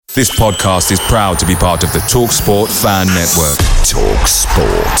This podcast is proud to be part of the TalkSport Fan Network.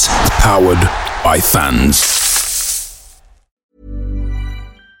 TalkSport. Powered by fans.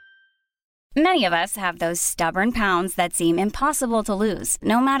 Many of us have those stubborn pounds that seem impossible to lose,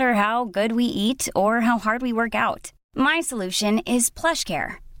 no matter how good we eat or how hard we work out. My solution is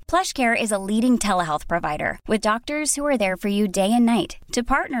PlushCare. PlushCare is a leading telehealth provider with doctors who are there for you day and night to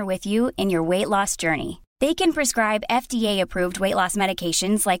partner with you in your weight loss journey. They can prescribe FDA-approved weight loss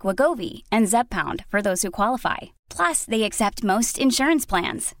medications like Wegovy and Zepbound for those who qualify. Plus, they accept most insurance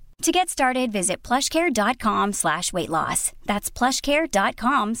plans. To get started, visit plushcare.com/weightloss. That's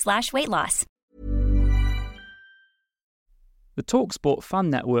plushcare.com/weightloss. The TalkSport Fan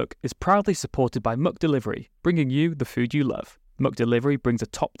Network is proudly supported by McDelivery, bringing you the food you love. McDelivery brings a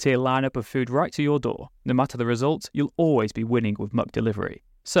top-tier lineup of food right to your door. No matter the result, you'll always be winning with McDelivery.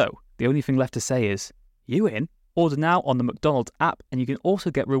 So, the only thing left to say is, you in? Order now on the McDonald's app, and you can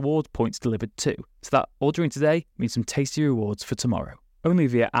also get reward points delivered too. So that ordering today means some tasty rewards for tomorrow. Only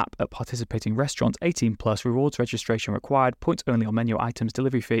via app at participating restaurants. 18 plus. Rewards registration required. Points only on menu items.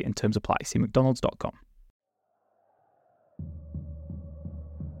 Delivery fee and terms apply. See mcdonalds.com.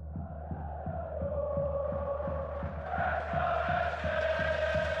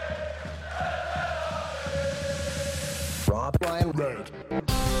 Rob Ryan Red.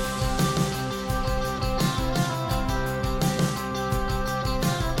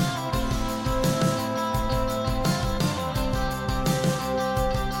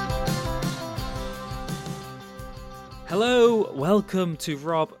 Hello, welcome to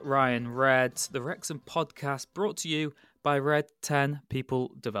Rob Ryan Red, the Wrexham podcast brought to you by Red 10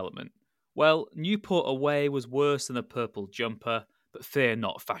 People Development. Well, Newport away was worse than a purple jumper, but fear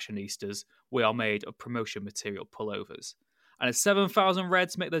not, fashionistas, we are made of promotion material pullovers. And as 7,000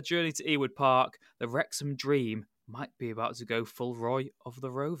 Reds make their journey to Ewood Park, the Wrexham dream might be about to go full Roy of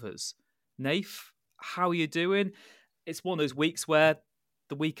the Rovers. Nath, how are you doing? It's one of those weeks where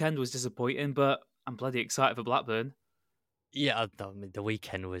the weekend was disappointing, but I'm bloody excited for Blackburn. Yeah, I mean, the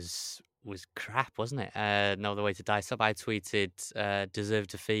weekend was crap, wasn't it? No other way to dice up. I tweeted,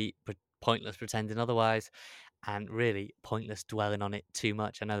 deserved defeat, but pointless pretending otherwise, and really pointless dwelling on it too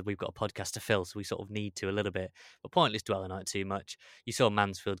much. I know that we've got a podcast to fill, so we sort of need to a little bit, but pointless dwelling on it too much. You saw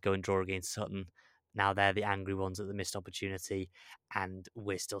Mansfield go and draw against Sutton. Now they're the angry ones at the missed opportunity, and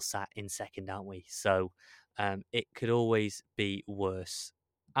we're still sat in second, aren't we? So it could always be worse.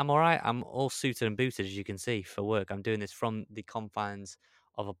 I'm all right. I'm all suited and booted, as you can see, for work. I'm doing this from the confines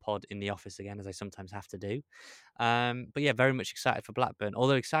of a pod in the office again, as I sometimes have to do. But yeah, very much excited for Blackburn.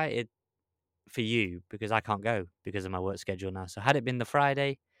 Although excited for you, because I can't go because of my work schedule now. So had it been the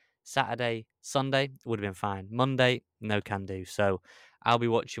Friday, Saturday, Sunday, it would have been fine. Monday, no can do. So I'll be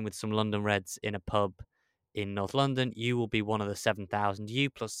watching with some London Reds in a pub in North London. You will be one of the 7,000. You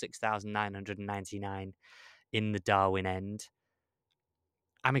plus 6,999 in the Darwin end.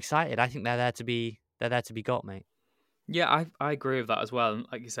 I'm excited. I think they're there to be got, mate. Yeah, I agree with that as well. And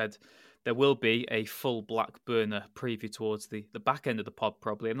like you said, there will be a full Blackburner preview towards the back end of the pod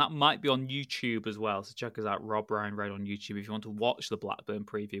probably, and that might be on YouTube as well. So check us out, Rob Ryan Red on YouTube, if you want to watch the Blackburn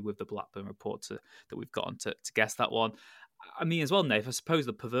preview with the Blackburn report that we've got on to guess that one. I mean, as well, Nate, I suppose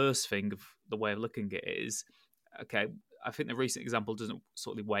the perverse thing of the way of looking at it is, okay, I think the recent example doesn't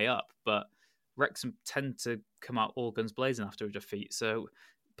sort of weigh up, but Wrexham tend to come out all guns blazing after a defeat. So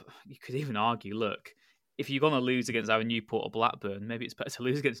you could even argue, look, if you're going to lose against either Newport or Blackburn, maybe it's better to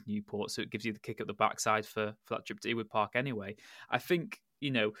lose against Newport, so it gives you the kick at the backside for that trip to Ewood Park anyway. I think,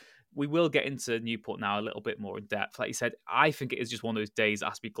 we will get into Newport now a little bit more in depth. Like you said, I think it is just one of those days that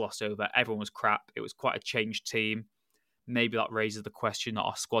has to be glossed over. Everyone was crap. It was quite a changed team. Maybe that raises the question that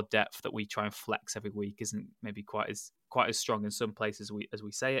our squad depth that we try and flex every week isn't maybe quite as strong in some places as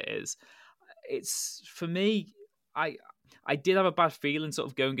we say it is. It's, for me, I did have a bad feeling sort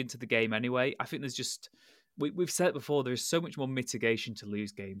of going into the game anyway. I think there's just, we've said it before, there's so much more mitigation to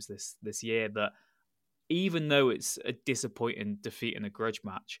lose games this year that even though it's a disappointing defeat in a grudge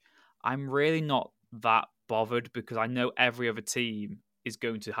match, I'm really not that bothered because I know every other team is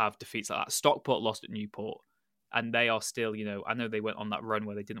going to have defeats like that. Stockport lost at Newport and they are still, I know they went on that run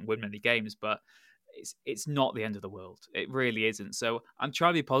where they didn't win many games, but it's not the end of the world. It really isn't. So I'm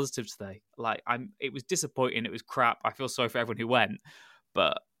trying to be positive today. It was disappointing. It was crap. I feel sorry for everyone who went,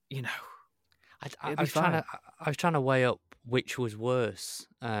 but I was trying to weigh up which was worse.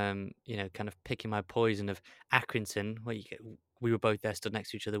 Kind of picking my poison of Accrington. We were both there, stood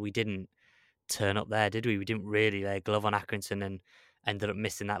next to each other. We didn't turn up there, did we? We didn't really lay a glove on Accrington and ended up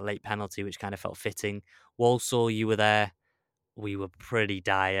missing that late penalty, which kind of felt fitting. Walsall, you were there. We were pretty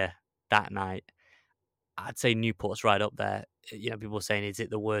dire that night. I'd say Newport's right up there. People are saying, is it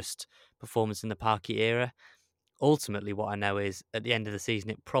the worst performance in the Parky era? Ultimately, what I know is at the end of the season,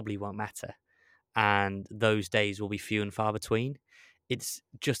 it probably won't matter. And those days will be few and far between. It's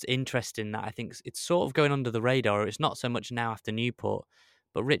just interesting that I think it's sort of going under the radar. It's not so much now after Newport.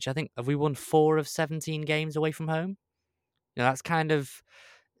 But Rich, I think, have we won 4 of 17 games away from home? That's kind of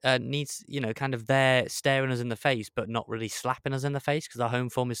needs, kind of there staring us in the face, but not really slapping us in the face because our home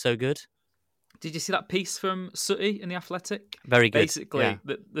form is so good. Did you see that piece from Sutty in The Athletic? Very good. Basically,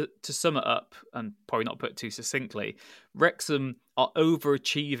 to sum it up, and probably not put it too succinctly, Wrexham are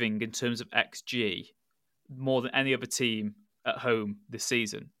overachieving in terms of XG more than any other team at home this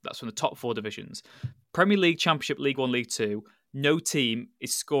season. That's from the top 4 divisions. Premier League, Championship, League 1, League 2, no team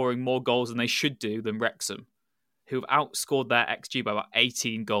is scoring more goals than they should do than Wrexham, who have outscored their XG by about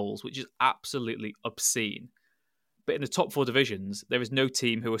 18 goals, which is absolutely obscene. But in the top 4 divisions, there is no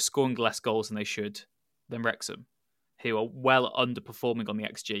team who are scoring less goals than they should than Wrexham, who are well underperforming on the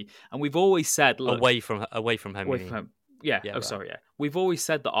XG. And we've always said, look, away from home. Away from home. Yeah. Sorry. We've always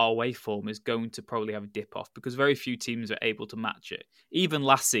said that our away form is going to probably have a dip off because very few teams are able to match it. Even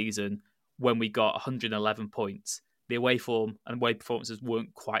last season, when we got 111 points, the away form and away performances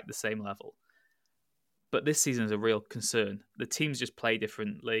weren't quite the same level. But this season is a real concern. The teams just play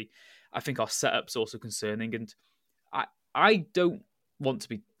differently. I think our setup's also concerning, and I don't want to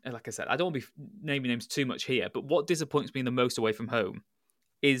be, like I said, I don't want to be naming names too much here, but what disappoints me the most away from home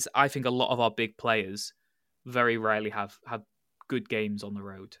is I think a lot of our big players very rarely have good games on the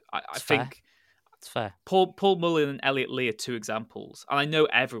road. I think it's fair. Paul Mullin and Elliot Lee are 2 examples. And I know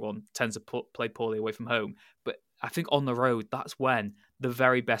everyone tends to play poorly away from home, but I think on the road, that's when the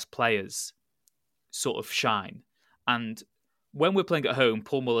very best players sort of shine. And when we're playing at home,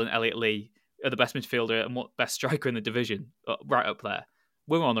 Paul Mullin and Elliot Lee are the best midfielder and best striker in the division, right up there.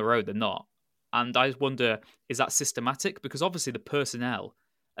 When we're on the road, they're not. And I just wonder, is that systematic? Because obviously the personnel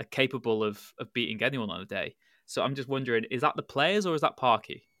are capable of beating anyone on a day. So I'm just wondering, is that the players or is that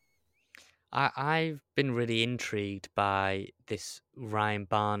Parky? I've been really intrigued by this Ryan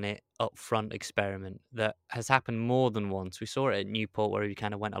Barnett up front experiment that has happened more than once. We saw it at Newport where he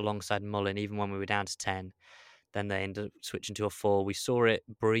kind of went alongside Mullin even when we were down to 10. Then they ended up switching to a 4. We saw it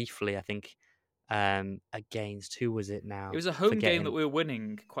briefly, I think, against, who was it now? It was a home game that we were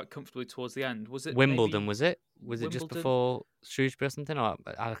winning quite comfortably towards the end. Was it Wimbledon, maybe... was it? Was it just before Shrewsbury or something? Or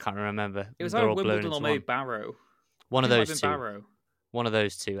I can't remember. It was either Wimbledon or maybe Barrow. One of those 2. Barrow. One of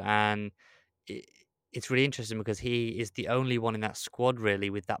those 2. And it's really interesting because he is the only one in that squad, really,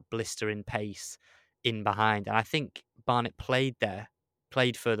 with that blistering pace in behind. And I think Barnett played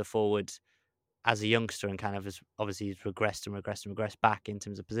further forward as a youngster and kind of has obviously regressed back in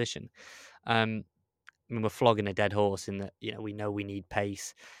terms of position. I mean, we're flogging a dead horse in that, we know we need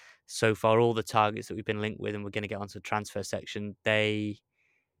pace. So far, all the targets that we've been linked with, and we're going to get onto the transfer section, they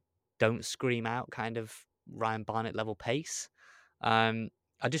don't scream out kind of Ryan Barnett level pace.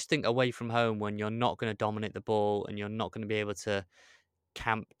 I just think away from home, when you're not going to dominate the ball and you're not going to be able to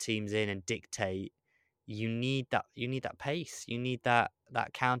camp teams in and dictate, you need that pace. You need that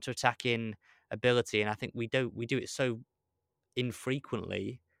counter-attacking ability, and I think we do it so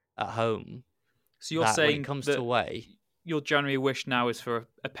infrequently at home. So you're saying when it comes to away, your January wish now is for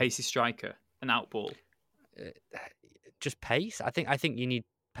a pacey striker, an outball, just pace. I think you need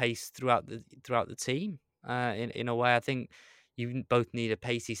pace throughout the team. In a way, I think you both need a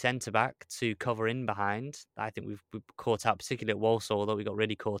pacey centre back to cover in behind. I think we've caught out, particularly at Walsall, although we got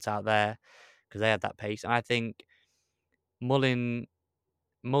really caught out there because they had that pace. And I think Mullin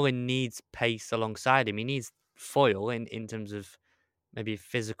needs pace alongside him. He needs foil in terms of maybe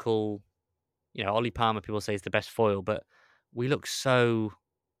physical. Ollie Palmer, people say, is the best foil, but we look so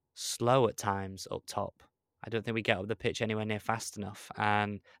slow at times up top. I don't think we get up the pitch anywhere near fast enough.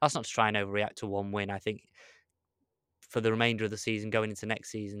 And that's not to try and overreact to one win. I think for the remainder of the season, going into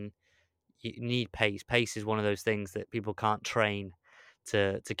next season, you need pace. Pace is one of those things that people can't train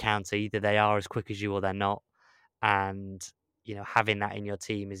to counter. Either they are as quick as you or they're not. And having that in your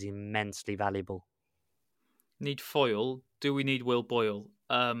team is immensely valuable. Need foil. Do we need Will Boyle?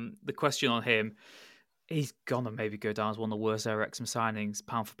 The question on him, he's gonna maybe go down as one of the worst Wrexham signings,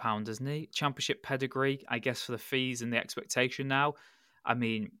 pound for pound, isn't he? Championship pedigree, I guess, for the fees and the expectation now. I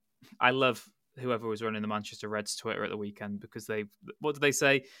mean, I love whoever was running the Manchester Reds Twitter at the weekend because what did they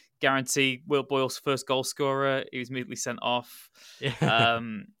say? Guarantee Will Boyle's first goal scorer. He was immediately sent off. Yeah.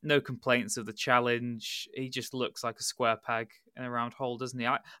 No complaints of the challenge. He just looks like a square peg in a round hole, doesn't he?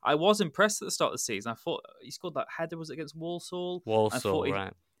 I was impressed at the start of the season. I thought he scored that header, was it against Walsall?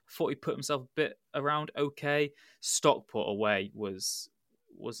 Right. Thought he put himself a bit around okay. Stockport away was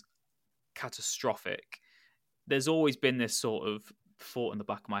catastrophic. there's always been this sort of thought in the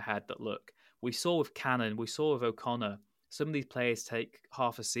back of my head that, look, we saw with Cannon, we saw with O'Connor, some of these players take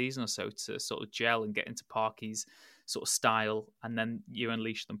half a season or so to sort of gel and get into Parky's sort of style, and then you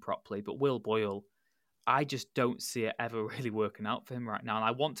unleash them properly. But Will Boyle, I just don't see it ever really working out for him right now. And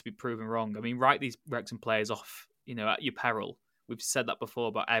I want to be proven wrong. I mean, write these Wrexham players off, at your peril. We've said that before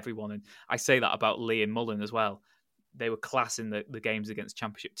about everyone. And I say that about Lee and Mullen as well. They were class in the games against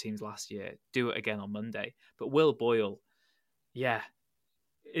championship teams last year. Do it again on Monday. But Will Boyle, yeah.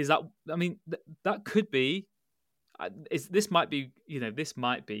 Is that, I mean, that could be, this might be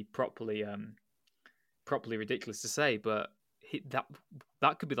properly ridiculous to say, but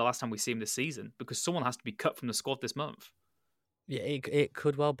that could be the last time we see him this season, because someone has to be cut from the squad this month. Yeah, it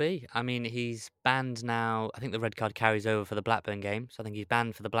could well be. I mean, he's banned now. I think the red card carries over for the Blackburn game. So I think he's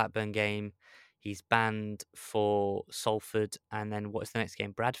banned for the Blackburn game. He's banned for Salford. And then what's the next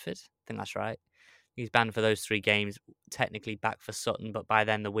game? Bradford? I think that's right. He's banned for those 3 games, technically back for Sutton, but by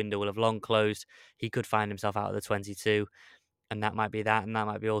then the window will have long closed. He could find himself out of the 22, and that might be that, and that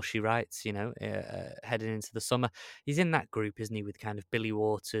might be all she writes, heading into the summer. He's in that group, isn't he, with kind of Billy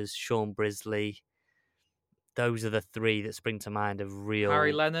Waters, Sean Brisley. Those are the 3 that spring to mind of real...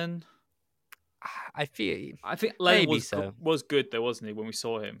 Harry Lennon? I think Lennon maybe so. was good though, wasn't he? When we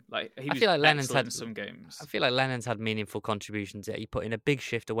saw him, he was excellent in some games. I feel like Lennon's had meaningful contributions. He put in a big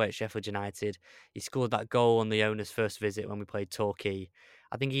shift away at Sheffield United. He scored that goal on the owner's first visit when we played Torquay.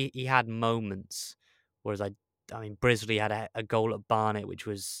 I think he had moments, whereas I mean Brisley had a goal at Barnet, which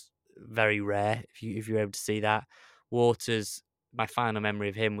was very rare. If you're able to see that, Waters. My final memory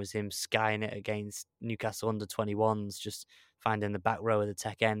of him was him skying it against Newcastle under-21s, just finding the back row of the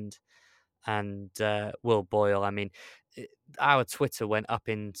Tech End. And Will Boyle, I mean, our Twitter went up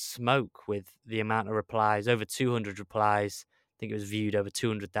in smoke with the amount of replies, over 200 replies. I think it was viewed over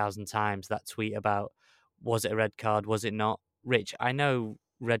 200,000 times, that tweet about, was it a red card, was it not? Rich, I know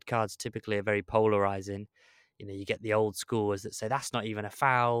red cards typically are very polarising. You get the old schoolers that say, that's not even a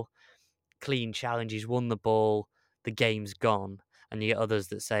foul, clean challenge, he's won the ball, the game's gone. And you get others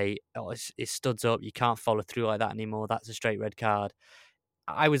that say, oh, it studs up, you can't follow through like that anymore, that's a straight red card.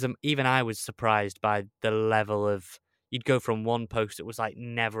 I was surprised by the level of, you'd go from one post that was like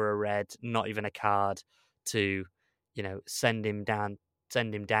never a red, not even a card, to, send him down,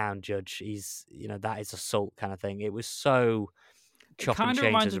 judge. He's, that is assault kind of thing. It was so chop and change. It kind of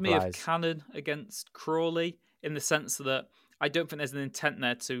reminded me of Cannon against Crawley, in the sense that I don't think there's an intent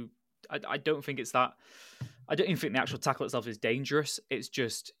there to, I don't think it's that, I don't even think the actual tackle itself is dangerous. It's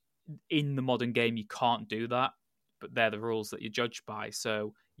just, in the modern game, you can't do that. But they're the rules that you're judged by.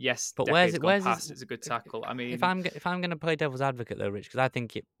 So yes, but where's it's a good tackle. I mean, if I'm going to play devil's advocate though, Rich, because I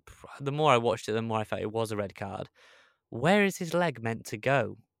think the more I watched it, the more I felt it was a red card. Where is his leg meant to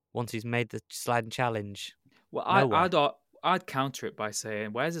go once he's made the sliding challenge? Well, I'd counter it by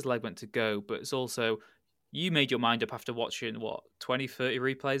saying, where's his leg meant to go? But it's also, you made your mind up after watching 20, 30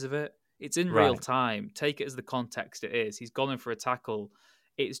 replays of it. It's in real time. Take it as the context it is. He's gone in for a tackle.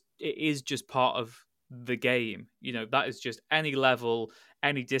 It is just part of the game. That is just any level,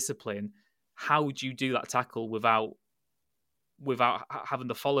 any discipline. How would you do that tackle without having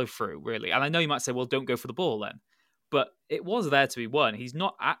the follow through, really? And I know you might say, well, don't go for the ball then, but it was there to be won. He's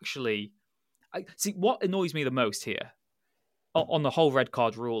not actually. See, what annoys me the most here on the whole red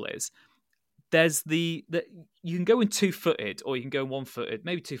card rule is there's the you can go in 2-footed or you can go in 1-footed.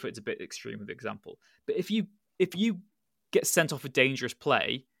 Maybe 2-footed's a bit extreme of the example, but if you get sent off a dangerous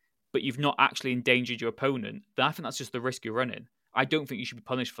play, but you've not actually endangered your opponent, then I think that's just the risk you're running. I don't think you should be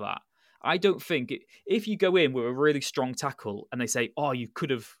punished for that. I don't think if you go in with a really strong tackle and they say, oh, you could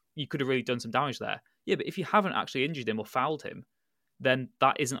have really done some damage there. Yeah, but if you haven't actually injured him or fouled him, then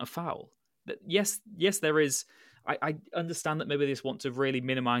that isn't a foul. Yes, there is. I understand that maybe they just want to really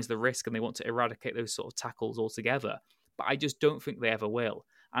minimise the risk and they want to eradicate those sort of tackles altogether, but I just don't think they ever will.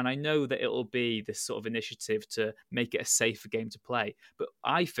 And I know that it'll be this sort of initiative to make it a safer game to play. But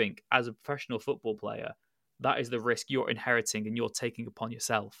I think as a professional football player, that is the risk you're inheriting and you're taking upon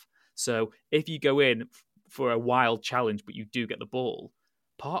yourself. So if you go in for a wild challenge, but you do get the ball,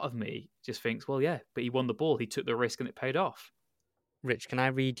 part of me just thinks, well, yeah, but he won the ball. He took the risk and it paid off. Rich, can I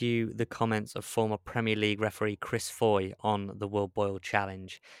read you the comments of former Premier League referee Chris Foy on the Will Boyle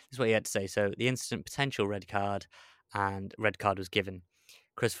challenge? This is what he had to say. So the incident, potential red card, and red card was given.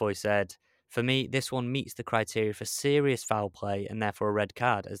 Chris Foy said, for me, this one meets the criteria for serious foul play and therefore a red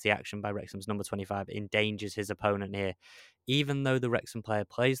card, as the action by Wrexham's number 25 endangers his opponent here. Even though the Wrexham player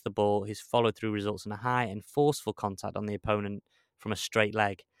plays the ball, his follow-through results in a high and forceful contact on the opponent from a straight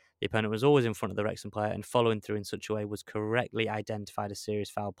leg. The opponent was always in front of the Wrexham player and following through in such a way was correctly identified as serious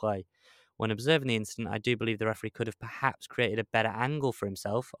foul play. When observing the incident, I do believe the referee could have perhaps created a better angle for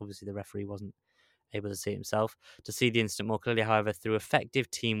himself. Obviously, the referee wasn't able to see it himself, to see the incident more clearly. However, through effective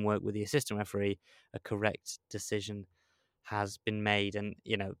teamwork with the assistant referee, a correct decision has been made. And,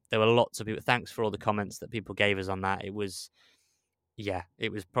 there were lots of people. Thanks for all the comments that people gave us on that. It was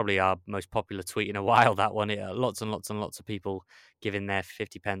probably our most popular tweet in a while, that one. Lots and lots and lots of people giving their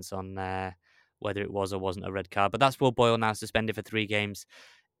 50 pence on whether it was or wasn't a red card. But that's Will Boyle now suspended for 3 games.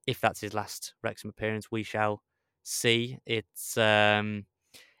 If that's his last Wrexham appearance, we shall see. It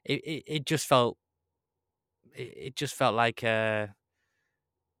just felt like an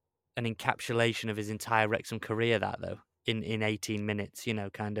encapsulation of his entire Wrexham career, that though, in 18 minutes,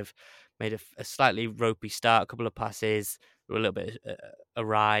 kind of made a slightly ropey start, a couple of passes were a little bit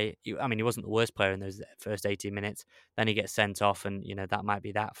awry. He wasn't the worst player in those first 18 minutes. Then he gets sent off, and that might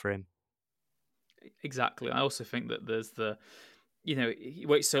be that for him. Exactly. I also think that there's you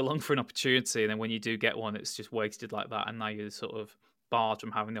wait so long for an opportunity, and then when you do get one, it's just wasted like that, and now you're sort of barred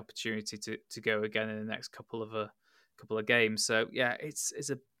from having the opportunity to go again in the next couple of games. So yeah, it's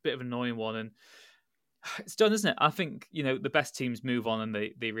a bit of an annoying one, and it's done, isn't it? I think the best teams move on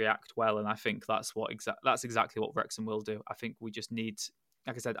and they react well, and I think that's exactly what Wrexham will do. I think we just need,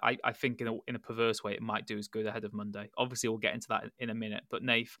 like I said, I think in a perverse way it might do as good ahead of Monday. Obviously, we'll get into that in a minute. But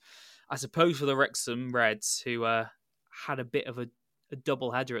Nath, I suppose for the Wrexham Reds, who had a bit of a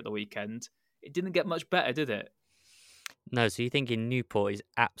double header at the weekend, it didn't get much better, did it? No, so you thinking Newport is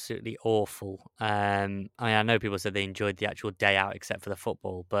absolutely awful. I know people said they enjoyed the actual day out except for the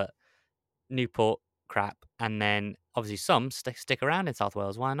football, but Newport, crap. And then obviously some stick around in South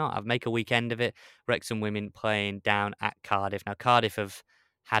Wales. Why not? I've make a weekend of it. Wrexham women playing down at Cardiff. Now, Cardiff have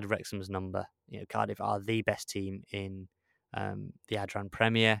had Wrexham's number. Cardiff are the best team in the Adran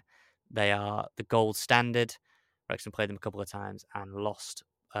Premier. They are the gold standard. Wrexham played them a couple of times and lost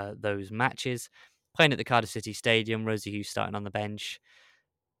those matches. Playing at the Cardiff City Stadium, Rosie Hughes starting on the bench.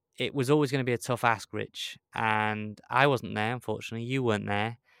 It was always going to be a tough ask, Rich, and I wasn't there, unfortunately. You weren't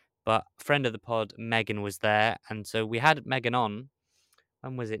there, but a friend of the pod, Megan, was there, and so we had Megan on.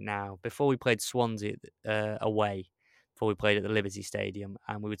 When was it now? Before we played Swansea away, before we played at the Liberty Stadium,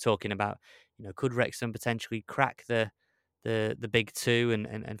 and we were talking about, could Wrexham potentially crack the big two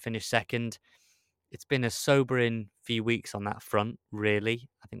and finish second? It's been a sobering few weeks on that front, really.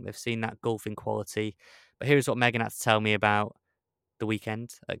 I think they've seen that gulf in quality. But here's what Megan had to tell me about the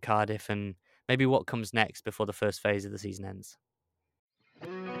weekend at Cardiff and maybe what comes next before the first phase of the season ends.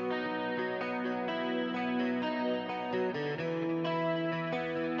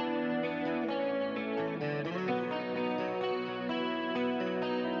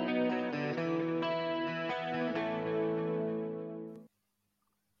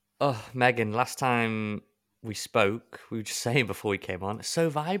 Oh, Megan, last time we spoke, we were just saying before we came on, it's so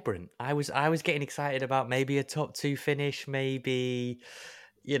vibrant. I was getting excited about maybe a top 2 finish, maybe,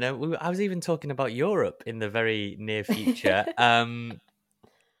 I was even talking about Europe in the very near future.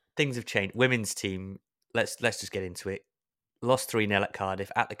 Things have changed. Women's team, let's just get into it. Lost 3-0 at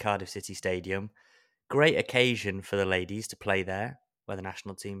Cardiff, at the Cardiff City Stadium. Great occasion for the ladies to play there, where the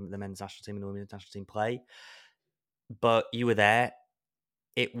national team, the men's national team and the women's national team play. But you were there.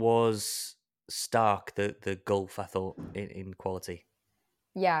 It was stark, the gulf, I thought, in quality.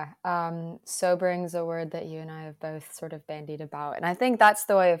 Yeah, sobering's a word that you and I have both sort of bandied about. And I think that's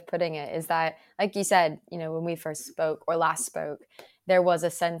the way of putting it, is that, like you said, when we first spoke or last spoke, there was a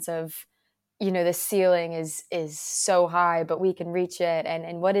sense of, the ceiling is so high, but we can reach it.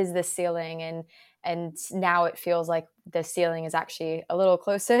 And what is the ceiling? And now it feels like the ceiling is actually a little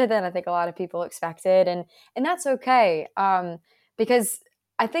closer than I think a lot of people expected. And that's okay. Because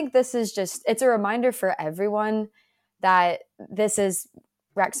I think this is it's a reminder for everyone that this is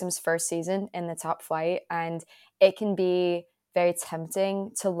Wrexham's first season in the top flight, and it can be very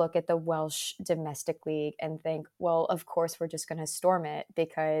tempting to look at the Welsh domestic league and think, well, of course we're just going to storm it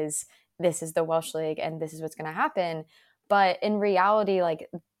because this is the Welsh league and this is what's going to happen. But in reality,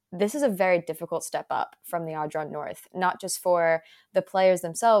 this is a very difficult step up from the Adran North, not just for the players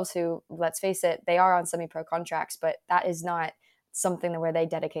themselves who, let's face it, they are on semi-pro contracts, but that is not something where they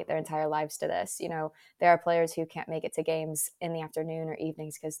dedicate their entire lives to this. There are players who can't make it to games in the afternoon or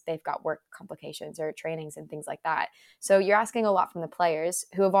evenings because they've got work complications or trainings and things like that. So you're asking a lot from the players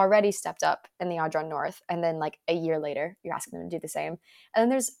who have already stepped up in the Adran North, and then a year later, you're asking them to do the same. And then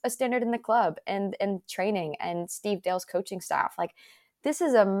there's a standard in the club and training and Steve Dale's coaching staff. This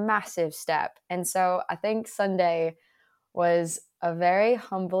is a massive step. And so I think Sunday was a very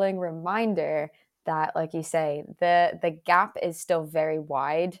humbling reminder that, like you say, the gap is still very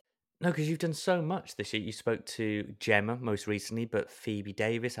wide. No, because you've done so much this year. You spoke to Gemma most recently, but Phoebe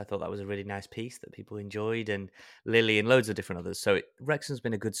Davis, I thought that was a really nice piece that people enjoyed, and Lily and loads of different others. So Wrexham's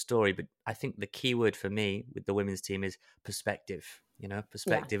been a good story, but I think the key word for me with the women's team is perspective. Yeah.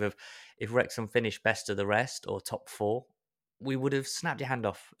 Perspective of if Wrexham finished best of the rest or top four, we would have snapped your hand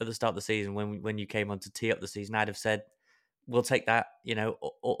off at the start of the season when you came on to tee up the season. I'd have said, we'll take that,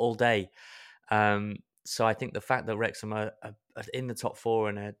 all day. So I think the fact that Wrexham are in the top four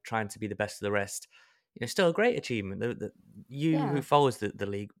and are trying to be the best of the rest, still a great achievement. You who Yeah. follows the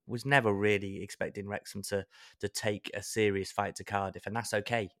league was never really expecting Wrexham to take a serious fight to Cardiff, and that's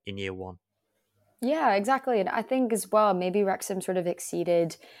okay in year one. Yeah, exactly. And I think as well, maybe Wrexham sort of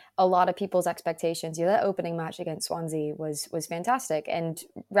exceeded a lot of people's expectations. That opening match against Swansea was fantastic. And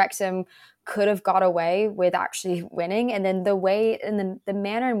Wrexham could have got away with actually winning. And then the way and the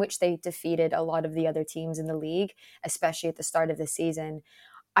manner in which they defeated a lot of the other teams in the league, especially at the start of the season,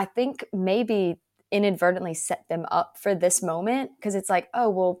 I think maybe inadvertently set them up for this moment, because it's like, oh,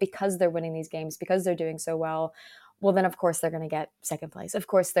 well, because they're winning these games, because they're doing so well, then of course they're going to get second place. Of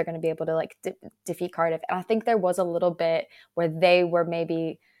course they're going to be able to like defeat Cardiff. And I think there was a little bit where they were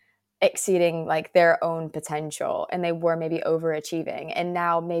maybe exceeding like their own potential and they were maybe overachieving, and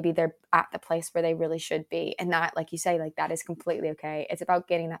now maybe they're at the place where they really should be. And that, like you say, like that is completely okay. It's about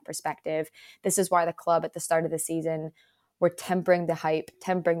getting that perspective. This is why the club at the start of the season were tempering the hype,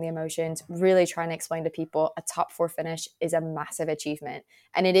 tempering the emotions, really trying to explain to people a top four finish is a massive achievement,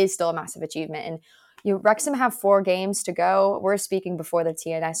 and it is still a massive achievement. And Wrexham have 4 games to go. We're speaking before the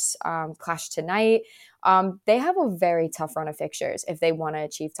TNS clash tonight. They have a very tough run of fixtures if they want to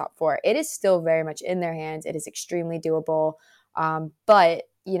achieve top 4. It is still very much in their hands. It is extremely doable. But,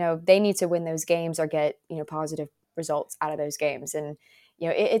 they need to win those games or get, positive results out of those games. And,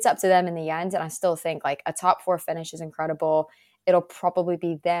 it's up to them in the end. And I still think like a top 4 finish is incredible. It'll probably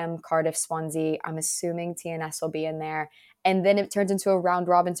be them, Cardiff, Swansea. I'm assuming TNS will be in there. And then it turns into a round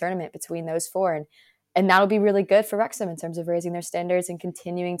robin tournament between those 4. And that'll be really good for Wrexham in terms of raising their standards and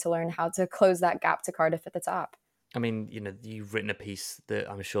continuing to learn how to close that gap to Cardiff at the top. I mean, you've written a piece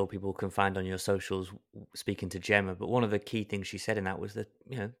that I'm sure people can find on your socials speaking to Gemma, but one of the key things she said in that was that,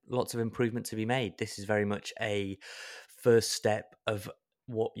 lots of improvement to be made. This is very much a first step of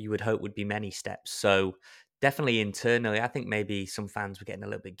what you would hope would be many steps. So definitely internally, I think maybe some fans were getting a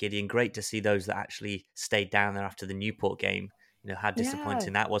little bit giddy, and great to see those that actually stayed down there after the Newport game, how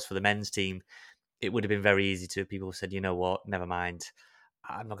disappointing that was for the men's team. It would have been very easy to have people said, you know what, never mind,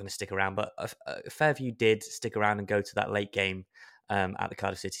 I'm not going to stick around. But a fair few did stick around and go to that late game at the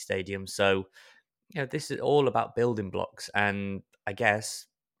Cardiff City Stadium. So, this is all about building blocks. And I guess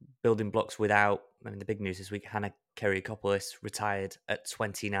building blocks without, the big news this week, Hannah Keriakopoulos retired at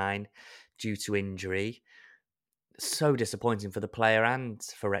 29 due to injury. So disappointing for the player and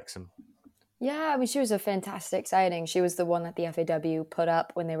for Wrexham. Yeah, she was a fantastic signing. She was the one that the FAW put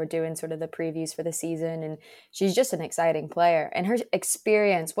up when they were doing sort of the previews for the season. And she's just an exciting player. And her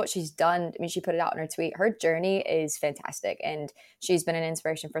experience, what she's done, she put it out in her tweet. Her journey is fantastic. And she's been an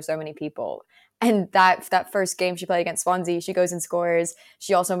inspiration for so many people. And that first game she played against Swansea, she goes and scores.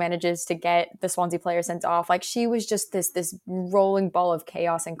 She also manages to get the Swansea player sent off. Like, she was just this rolling ball of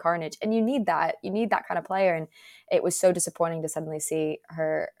chaos and carnage. And you need that. You need that kind of player. And it was so disappointing to suddenly see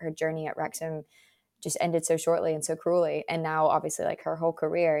her journey at Wrexham just ended so shortly and so cruelly. And now obviously like her whole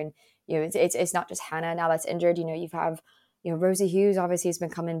career. And, it's not just Hannah now that's injured. You have, Rosie Hughes obviously has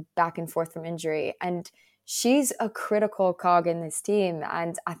been coming back and forth from injury. And she's a critical cog in this team.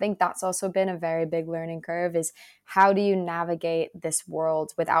 And I think that's also been a very big learning curve, is how do you navigate this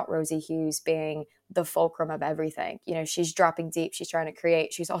world without Rosie Hughes being the fulcrum of everything? She's dropping deep. She's trying to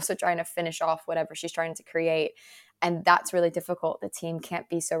create. She's also trying to finish off whatever she's trying to create. And that's really difficult. The team can't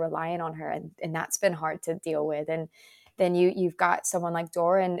be so reliant on her. And that's been hard to deal with. And then you've got someone like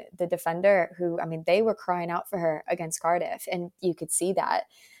Doran, the defender, who, they were crying out for her against Cardiff. And you could see that.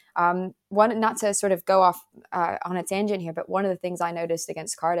 One, not to sort of go off on a tangent here, but one of the things I noticed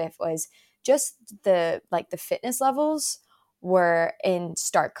against Cardiff was just the fitness levels were in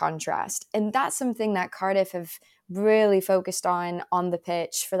stark contrast. And that's something that Cardiff have really focused on the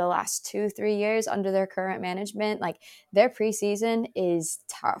pitch for the last 2-3 years under their current management. Like, their preseason is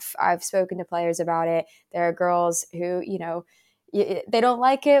tough. I've spoken to players about it. There are girls who, they don't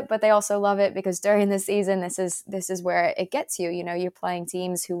like it, but they also love it, because during the season, this is where it gets you. You're playing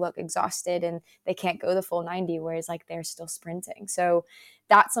teams who look exhausted and they can't go the full 90, whereas like they're still sprinting. So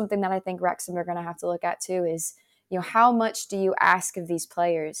that's something that I think Wrexham are going to have to look at too, is, how much do you ask of these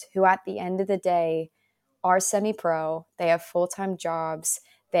players who at the end of the day are semi-pro, they have full-time jobs,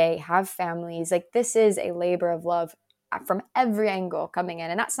 they have families. Like, this is a labor of love from every angle coming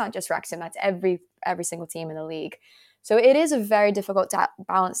in. And that's not just Wrexham, that's every single team in the league. So it is a very difficult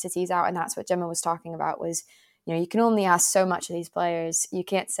balance to tease out. And that's what Gemma was talking about was, you can only ask so much of these players. You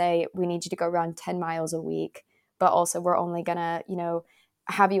can't say, we need you to go run 10 miles a week, but also we're only going to,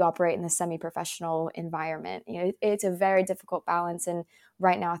 have you operate in the semi-professional environment. It's a very difficult balance. And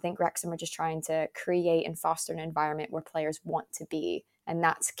right now, I think Wrexham are just trying to create and foster an environment where players want to be. And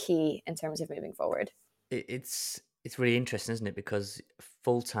that's key in terms of moving forward. It's really interesting, isn't it? Because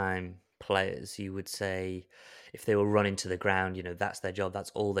full-time players, you would say, if they were running to the ground, that's their job,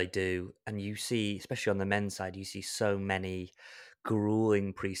 that's all they do. And you see, especially on the men's side, you see so many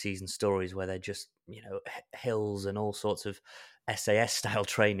grueling preseason stories where they're just, hills and all sorts of SAS style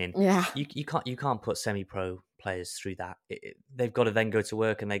training. Yeah. You can't put semi-pro players through that. They've got to then go to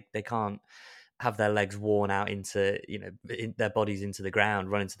work, and they can't have their legs worn out into, their bodies into the ground,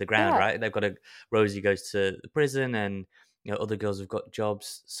 run into the ground, right? They've got Rosie goes to the prison, and, other girls have got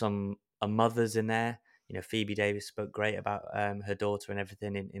jobs. Some are mothers in there. Phoebe Davis spoke great about her daughter and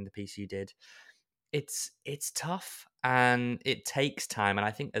everything in the piece you did. It's tough, and it takes time. And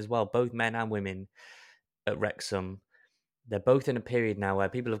I think as well, both men and women at Wrexham, they're both in a period now where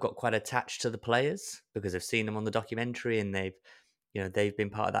people have got quite attached to the players because they've seen them on the documentary, and they've been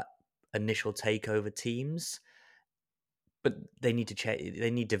part of that initial takeover teams, but they need to change.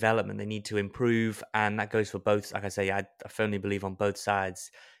 They need development. They need to improve, and that goes for both. Like I say, I firmly believe on both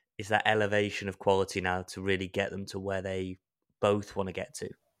sides, it's that elevation of quality now to really get them to where they both want to get to.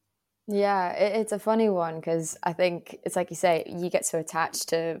 Yeah, it's a funny one because I think it's like you say, you get so attached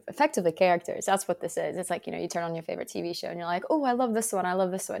to effectively characters. That's what this is. It's like, you turn on your favorite TV show and you're like, oh, I love this one. I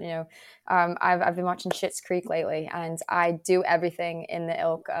love this one. I've been watching Schitt's Creek lately, and I do everything in the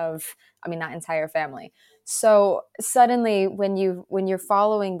ilk of, that entire family. So suddenly when you're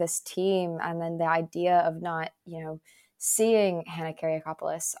following this team, and then the idea of not, seeing Hannah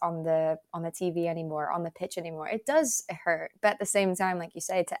Kyriakopoulos on the TV anymore, on the pitch anymore, it does hurt. But at the same time, like you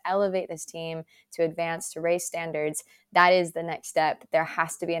say, to elevate this team, to advance, to raise standards, that is the next step. There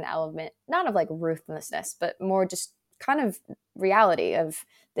has to be an element, not of like ruthlessness, but more just kind of reality of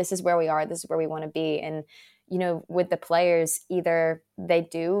this is where we are, this is where we want to be. And, with the players, either they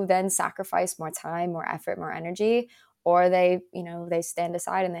do then sacrifice more time, more effort, more energy, or they stand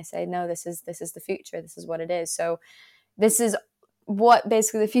aside and they say, no, this is the future. This is what it is. So this is what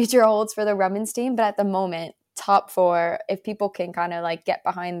basically the future holds for the women's team. But at the moment, top 4, if people can kind of like get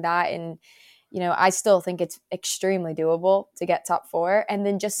behind that, and, I still think it's extremely doable to get top 4, and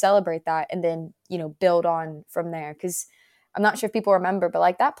then just celebrate that, and then, build on from there. Because I'm not sure if people remember, but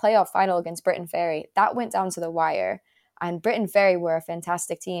like that playoff final against Britain Ferry, that went down to the wire. And Britain Ferry were a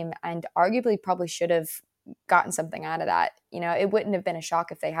fantastic team, and arguably probably should have gotten something out of that. It wouldn't have been a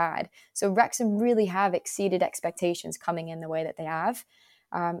shock if they had. So Wrexham really have exceeded expectations coming in the way that they have.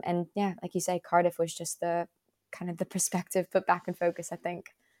 And yeah, like you say, Cardiff was just the kind of the perspective put back in focus, I think.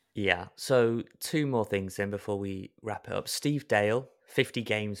 Yeah. So 2 more things then before we wrap it up. Steve Dale, 50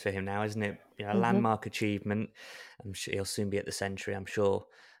 games for him now, isn't it? A landmark achievement. I'm sure he'll soon be at the century, I'm sure.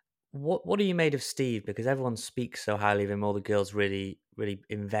 What are you made of Steve? Because everyone speaks so highly of him. All the girls really, really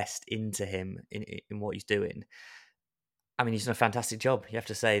invest into him in what he's doing. He's done a fantastic job. You have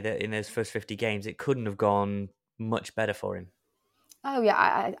to say that in those first 50 games, it couldn't have gone much better for him. Oh,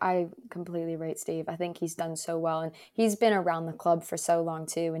 yeah, I completely rate Steve. I think he's done so well, and he's been around the club for so long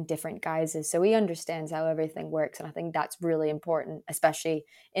too in different guises. So he understands how everything works, and I think that's really important, especially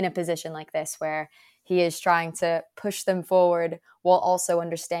in a position like this where he is trying to push them forward while also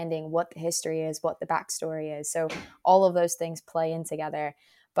understanding what the history is, what the backstory is. So all of those things play in together.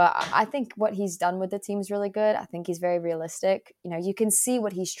 But I think what he's done with the team is really good. I think he's very realistic. You can see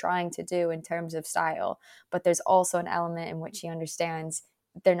what he's trying to do in terms of style, but there's also an element in which he understands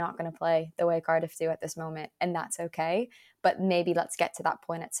they're not going to play the way Cardiff do at this moment, and that's okay. But maybe let's get to that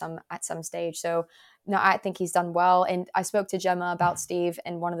point at some stage. So no, I think he's done well. And I spoke to Gemma about Steve,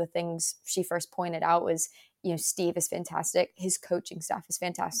 and one of the things she first pointed out was, Steve is fantastic. His coaching staff is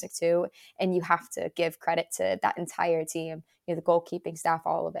fantastic too. And you have to give credit to that entire team, the goalkeeping staff,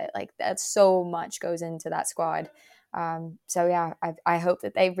 all of it. Like that, so much goes into that squad. So yeah, I hope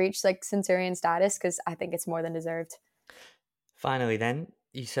that they reach like Centurion status, because I think it's more than deserved. Finally then,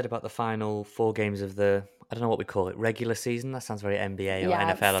 you said about the final 4 games of the, I don't know what we call it, regular season? That sounds very NBA or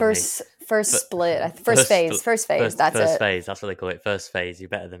NFL first of me. First split, first phase, that's first phase, that's what they call it, first phase, you're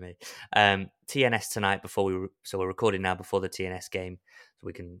better than me. TNS tonight, so we're recording now before the TNS game, so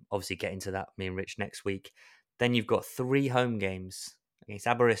we can obviously get into that, me and Rich, next week. Then you've got 3 home games against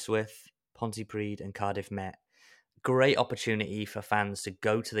Aberystwyth, Pontypridd and Cardiff Met. Great opportunity for fans to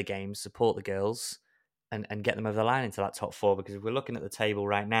go to the games, support the girls, and get them over the line into that top four. Because if we're looking at the table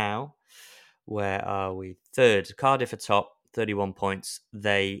right now, where are we? Third, Cardiff are top, 31 points.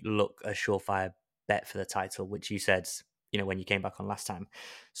 They look a surefire bet for the title, which you said, when you came back on last time.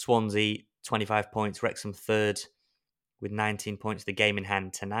 Swansea, 25 points. Wrexham third with 19 points. The game in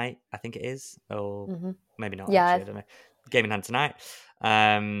hand tonight, I think it is. Or maybe not, Yeah. actually. I don't know. Game in hand tonight.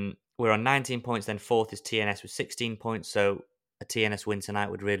 We're on 19 points. Then fourth is TNS with 16 points. So a TNS win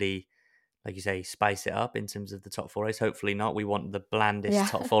tonight would really, like you say, spice it up in terms of the top four race. Hopefully not. We want the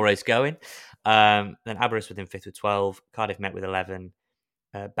blandest top four race going. Then Aberystwyth in fifth with 12. Cardiff Met with 11.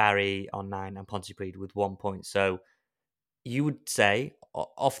 Barry on 9 and Pontypridd with 1 point. So you would say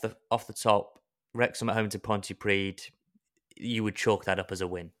off the top, Wrexham at home to Pontypridd, you would chalk that up as a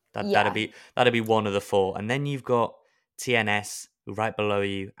win. That'd be one of the four. And then you've got TNS who right below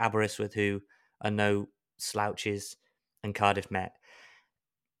you, Aberystwyth who are no slouches, and Cardiff Met.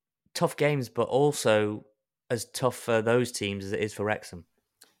 Tough games, but also as tough for those teams as it is for Wrexham.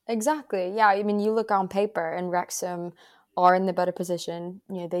 Exactly. Yeah. I mean, you look on paper and Wrexham are in the better position.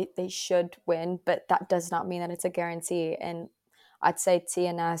 They should win, but that does not mean that it's a guarantee. And I'd say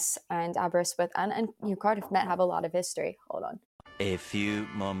TNS and Aberystwyth and Cardiff Met have a lot of history. Hold on. A few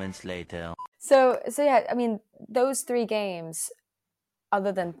moments later. So yeah, I mean, those 3 games,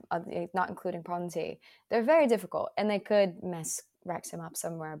 other than not including Ponty, they're very difficult and they could mess Wrexham up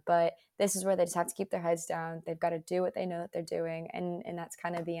somewhere, but this is where they just have to keep their heads down. They've got to do what they know that they're doing, and that's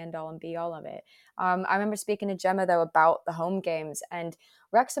kind of the end all and be all of it. I remember speaking to Gemma though about the home games, and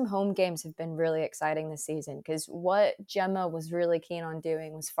Wrexham home games have been really exciting this season because what Gemma was really keen on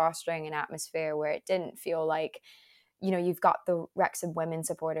doing was fostering an atmosphere where it didn't feel like, you've got the Wrexham women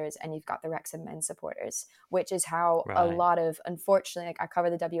supporters and you've got the Wrexham men supporters, which is how a lot of, unfortunately, like I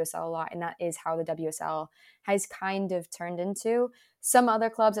cover the WSL a lot, and that is how the WSL has kind of turned into. Some other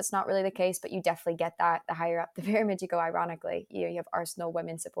clubs, it's not really the case, but you definitely get that. The higher up the pyramid you go, ironically, you have Arsenal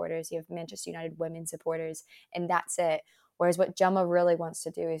women supporters, you have Manchester United women supporters, and that's it. Whereas what Gemma really wants to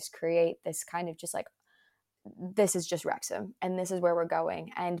do is create this kind of just like, this is just Wrexham and this is where we're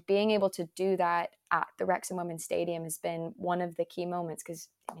going. And being able to do that at the Wrexham Women's Stadium has been one of the key moments, because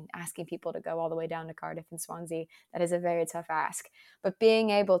asking people to go all the way down to Cardiff and Swansea, that is a very tough ask. But being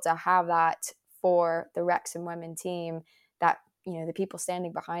able to have that for the Wrexham women team, that the people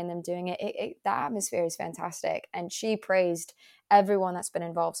standing behind them doing it, the atmosphere is fantastic. And she praised everyone that's been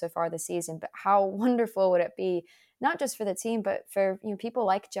involved so far this season, but how wonderful would it be, not just for the team, but for people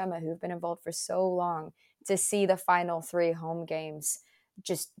like Gemma who've been involved for so long, to see the final 3 home games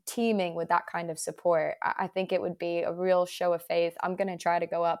just teeming with that kind of support. I think it would be a real show of faith. I'm going to try to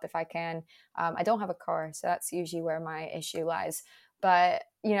go up if I can. I don't have a car, so that's usually where my issue lies. But,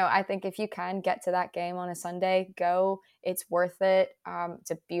 I think if you can get to that game on a Sunday, go. It's worth it. It's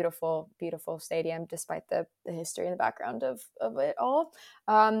a beautiful, beautiful stadium, despite the history and the background of it all.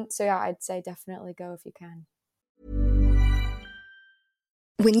 So yeah, I'd say definitely go if you can.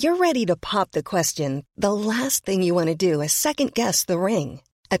 When you're ready to pop the question, the last thing you want to do is second-guess the ring.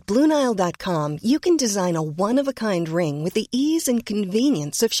 At BlueNile.com, you can design a one-of-a-kind ring with the ease and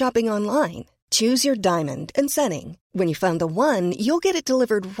convenience of shopping online. Choose your diamond and setting. When you find the one, you'll get it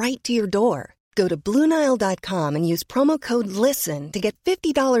delivered right to your door. Go to BlueNile.com and use promo code LISTEN to get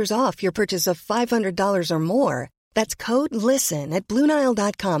 $50 off your purchase of $500 or more. That's code LISTEN at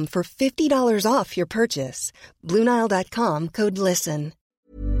BlueNile.com for $50 off your purchase. BlueNile.com, code LISTEN.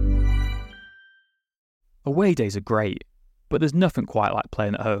 Away days are great, but there's nothing quite like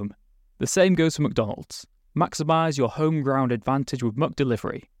playing at home. The same goes for McDonald's. Maximise your home ground advantage with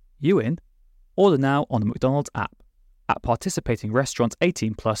McDelivery. You in? Order now on the McDonald's app. At participating restaurants,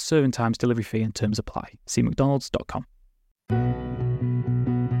 18 plus, serving times, delivery fee and terms apply. See mcdonalds.com.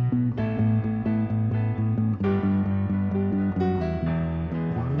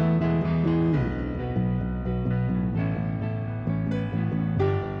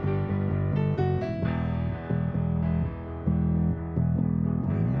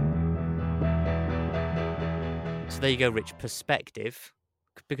 So there you go, Rich. Perspective.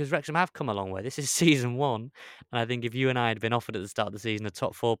 Because Wrexham have come a long way. This is season 1. And I think if you and I had been offered at the start of the season a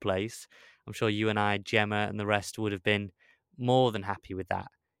top 4 place, I'm sure you and I, Gemma and the rest would have been more than happy with that.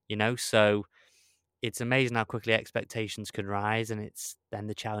 So it's amazing how quickly expectations can rise, and it's then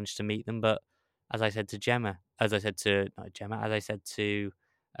the challenge to meet them. But as I said to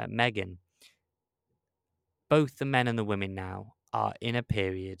Megan, both the men and the women now are in a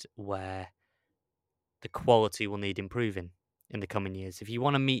period where the quality will need improving in the coming years. If you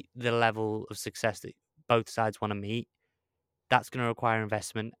want to meet the level of success that both sides want to meet, that's going to require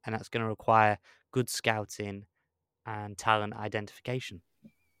investment, and that's going to require good scouting and talent identification.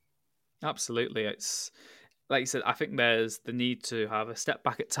 Absolutely. It's like you said, I think there's the need to have a step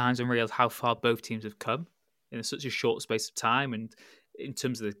back at times and realize how far both teams have come in such a short space of time, and in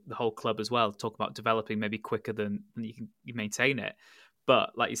terms of the whole club as well. Talk about developing maybe quicker than you maintain it.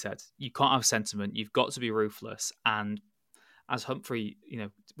 But like you said, you can't have sentiment. You've got to be ruthless. And as Humphrey,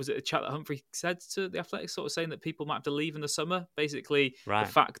 was it a chat that Humphrey said to the Athletics, sort of saying that people might have to leave in the summer? Basically, Right.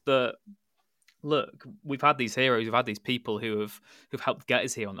 the fact that, look, we've had these heroes, we've had these people who've helped get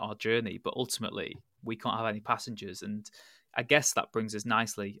us here on our journey, but ultimately we can't have any passengers. And I guess that brings us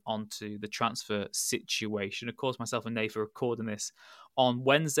nicely onto the transfer situation. Of course, myself and Nath are recording this on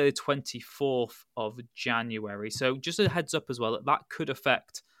Wednesday, the 24th of January. So just a heads up as well, that could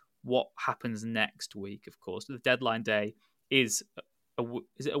affect what happens next week, of course. The deadline day is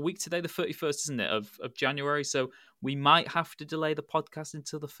it a week today, the 31st, isn't it, of January? So we might have to delay the podcast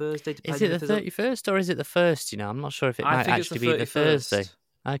until the Thursday. Is it the 31st or is it the 1st? I'm not sure if it might actually be the Thursday.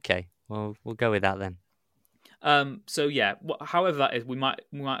 Okay, well, we'll go with that then. So yeah, however that is, we might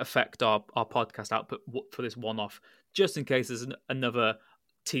affect our podcast output for this one-off, just in case there's another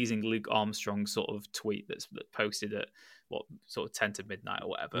teasing Luke Armstrong sort of tweet that's posted at sort of 10 to midnight or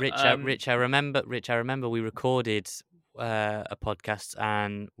whatever. Rich, I remember we recorded a podcast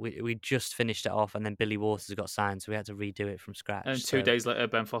and we just finished it off, and then Billy Waters got signed, so we had to redo it from scratch. And 2 days later,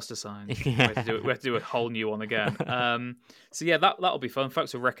 Ben Foster signed. We had to do a whole new one again. So yeah, that'll be fun.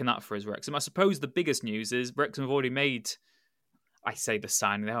 Thanks for wrecking that for us, Wrexham. I suppose the biggest news is Wrexham have already made, I say the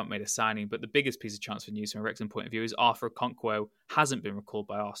signing, they haven't made a signing, but the biggest piece of transfer news from a Wrexham point of view is Arthur Okonkwo hasn't been recalled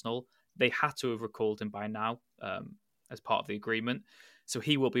by Arsenal. They had to have recalled him by now as part of the agreement. So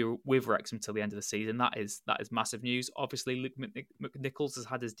he will be with Wrexham till the end of the season. That is massive news. Obviously, Luke McNichols has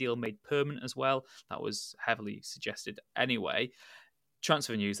had his deal made permanent as well. That was heavily suggested anyway.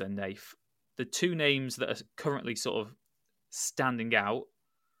 Transfer news then, Nath. The two names that are currently sort of standing out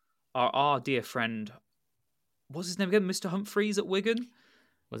are our dear friend, what's his name again? Mr. Humphreys at Wigan?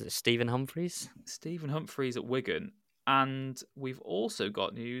 Was it Stephen Humphreys? Stephen Humphreys at Wigan. And we've also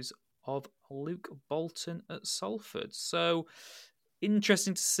got news of Luke Bolton at Salford. So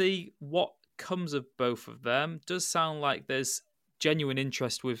interesting to see what comes of both of them. Does sound like there's genuine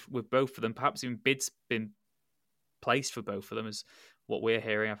interest with both of them. Perhaps even bids been placed for both of them, is what we're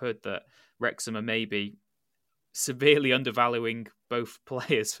hearing. I've heard that Wrexham are maybe severely undervaluing both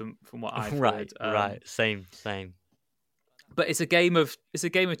players from what I've heard. Right. Same. But it's a game of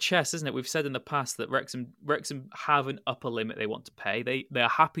chess, isn't it? We've said in the past that Wrexham have an upper limit they want to pay. They are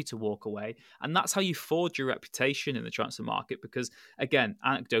happy to walk away, and that's how you forge your reputation in the transfer market. Because again,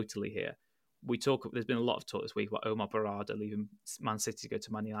 anecdotally here, there's been a lot of talk this week about Omar Barada leaving Man City to go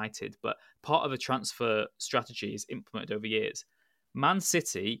to Man United, but part of a transfer strategy is implemented over years. Man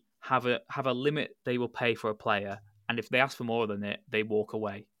City have a limit they will pay for a player, and if they ask for more than it, they walk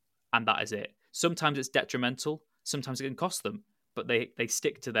away, and that is it. Sometimes it's detrimental. Sometimes it can cost them, but they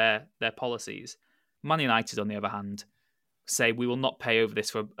stick to their policies. Man United, on the other hand, say we will not pay over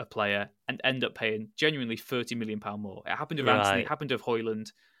this for a player and end up paying genuinely £30 million more. It happened with Anthony, it happened with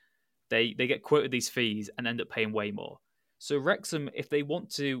Højlund. They get quoted these fees and end up paying way more. So Wrexham, if they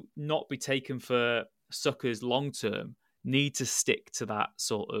want to not be taken for suckers long term, need to stick to that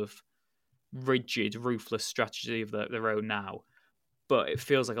sort of rigid, ruthless strategy of their own now. But it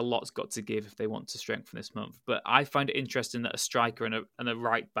feels like a lot's got to give if they want to strengthen this month. But I find it interesting that a striker and a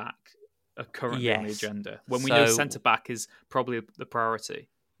right back are currently on the agenda, when we know centre back is probably the priority.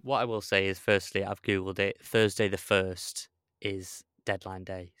 What I will say is, firstly, I've Googled it. Thursday the 1st is deadline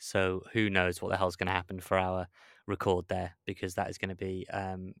day. So who knows what the hell's going to happen for our record there, because that is going to be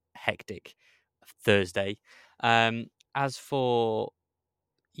hectic Thursday. As for,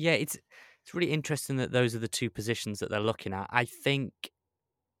 it's really interesting that those are the two positions that they're looking at. I think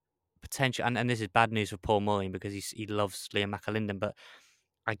potentially, and this is bad news for Paul Mullin because he loves Liam McAlinden, but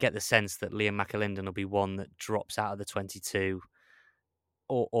I get the sense that Liam McAlinden will be one that drops out of the 22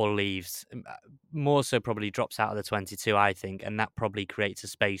 or leaves. More so probably drops out of the 22, I think, and that probably creates a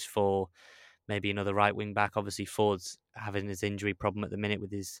space for maybe another right wing back. Obviously, Ford's having his injury problem at the minute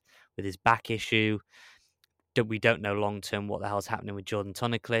with his back issue. We don't know long term what the hell's happening with Jordan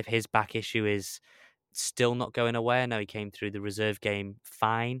Tunnicliffe. His back issue is still not going away. I know he came through the reserve game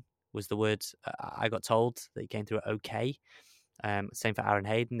fine, was the word I got told, that he came through it okay. Same for Aaron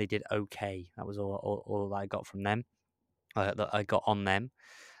Hayden. They did okay. That was all that I got from them. That I got on them.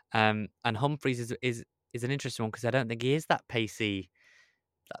 And Humphreys is an interesting one because I don't think he is that pacey,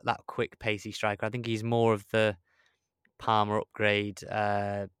 that quick pacey striker. I think he's more of the Palmer upgrade,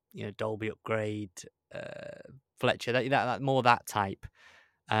 Dolby upgrade, Fletcher, that more that type.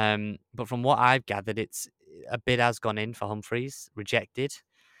 But from what I've gathered, it's a bid has gone in for Humphreys, rejected.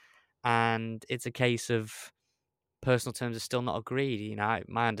 and it's a case of personal terms are still not agreed. You know,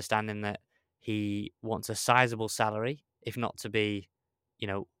 my understanding that he wants a sizable salary, if not to be, you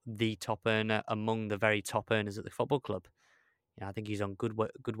know, the top earner among the very top earners at the football club. You know, I think he's on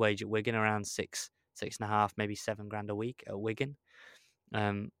good wage at Wigan, around 6.5, maybe £7,000 a week at Wigan.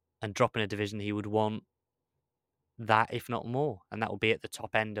 And dropping a division, he would want that, if not more, and that will be at the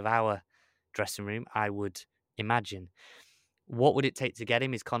top end of our dressing room, I would imagine. What would it take to get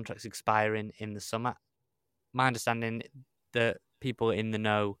him? His contract's expiring in the summer. My understanding that people in the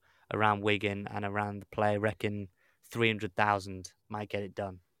know around Wigan and around the player reckon 300,000 might get it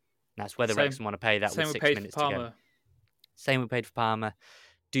done. And that's whether Wrexham want to pay that with 6 minutes to go. Same we paid for Palmer.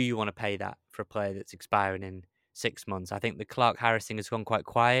 Do you want to pay that for a player that's expiring in 6 months? I think the Clark Harris thing has gone quite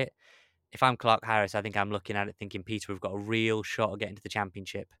quiet. If I'm Clark Harris, I think I'm looking at it thinking, Peter, we've got a real shot at getting to the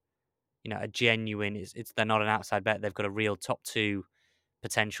Championship. You know, a genuine, they're not an outside bet. They've got a real top 2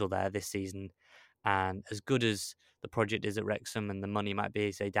 potential there this season. And as good as the project is at Wrexham and the money might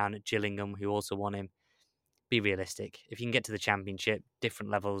be, say, down at Gillingham, who also want him, be realistic. If you can get to the Championship,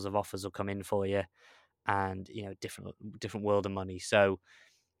 different levels of offers will come in for you, and, you know, different world of money. So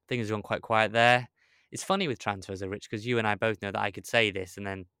things have gone quite quiet there. It's funny with transfers, though, Rich, because you and I both know that I could say this, and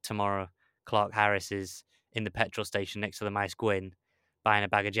then tomorrow Clark Harris is in the petrol station next to the Mice Gwyn buying a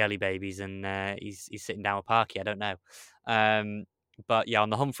bag of jelly babies, and he's sitting down with Parky. I don't know. But yeah, on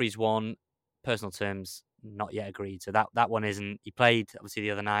the Humphreys one, personal terms not yet agreed. So that one isn't. He played obviously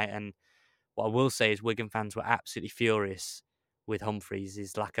the other night, and what I will say is Wigan fans were absolutely furious with Humphreys,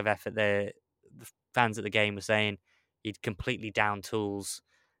 his lack of effort there. The fans at the game were saying he'd completely down tools,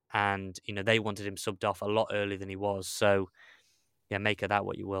 and you know they wanted him subbed off a lot earlier than he was. So yeah, make of that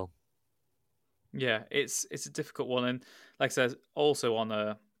what you will. Yeah, it's a difficult one, and like I said, also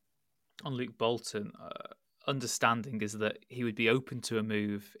on Luke Bolton, understanding is that he would be open to a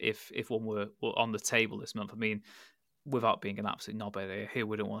move if one were on the table this month. I mean, without being an absolute knob here, who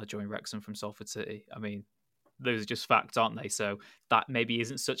wouldn't want to join Wrexham from Salford City? I mean, those are just facts, aren't they? So that maybe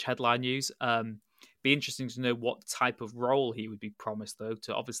isn't such headline news. Be interesting to know what type of role he would be promised, though,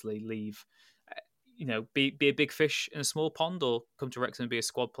 to obviously leave, be a big fish in a small pond, or come to Wrexham and be a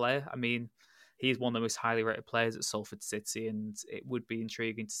squad player. I mean, he's one of the most highly rated players at Salford City, and it would be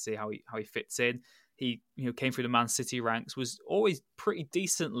intriguing to see how he fits in. He came through the Man City ranks, was always pretty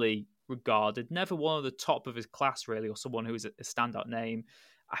decently regarded, never one of the top of his class really, or someone who was a standout name.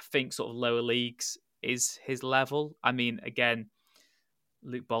 I think sort of lower leagues is his level. I mean, again,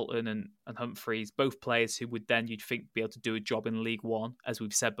 Luke Bolton and Humphreys, both players who would then, you'd think, be able to do a job in League One, as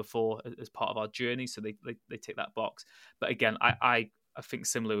we've said before, as part of our journey. So they tick that box. But again, I think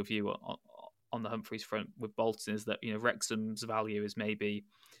similar with you on the Humphreys front with Bolton, is that Wrexham's value is maybe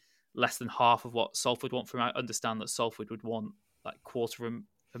less than half of what Salford want from him. I understand that Salford would want like $250,000,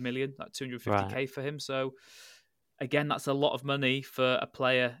 like 250k right for him. So again, that's a lot of money for a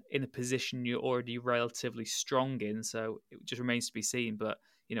player in a position you're already relatively strong in. So it just remains to be seen. But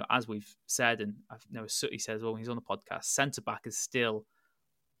as we've said, and I know Sooty says, well, when he's on the podcast, centre back is still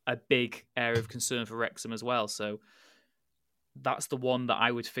a big area of concern for Wrexham as well. So that's the one that I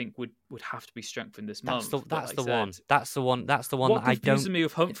would think would have to be strengthened this month. That's the one that I don't. What me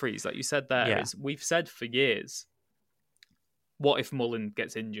with Humphreys, like you said there, is we've said for years, what if Mullen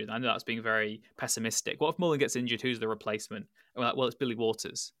gets injured? I know that's being very pessimistic. What if Mullen gets injured? Who's the replacement? And we're like, well, it's Billy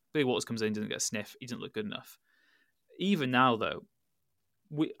Waters. Billy Waters comes in, doesn't get a sniff. He doesn't look good enough. Even now, though,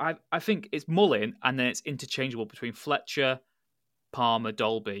 I think it's Mullen, and then it's interchangeable between Fletcher, Palmer,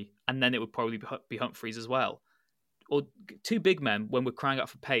 Dolby, and then it would probably be Humphreys as well. Or two big men when we're crying out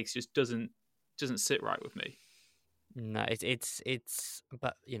for pace just doesn't sit right with me. No, it's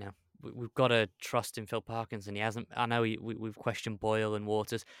but we've got to trust in Phil Parkinson. He hasn't. I know we've questioned Boyle and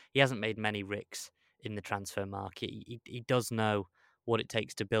Waters. He hasn't made many ricks in the transfer market. He does know what it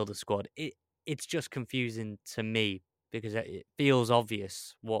takes to build a squad. It's just confusing to me because it feels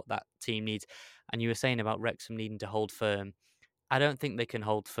obvious what that team needs. And you were saying about Wrexham needing to hold firm. I don't think they can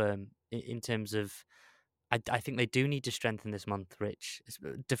hold firm in terms of. I think they do need to strengthen this month, Rich.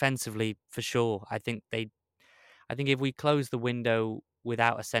 Defensively, for sure. I think if we close the window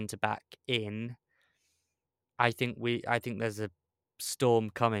without a centre back in, I think there's a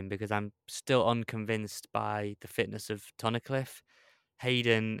storm coming, because I'm still unconvinced by the fitness of Tunnicliffe.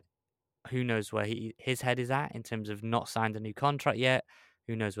 Hayden, who knows where his head is at in terms of not signed a new contract yet.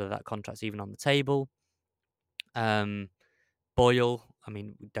 Who knows whether that contract's even on the table. Boyle, I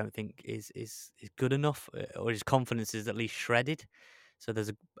mean, we don't think is good enough, or his confidence is at least shredded. So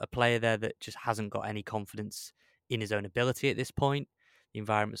there's a player there that just hasn't got any confidence in his own ability at this point. The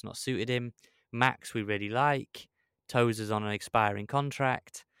environment's not suited him. Max, we really like. Tozer's on an expiring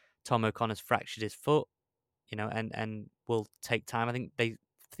contract. Tom O'Connor's fractured his foot, and will take time. I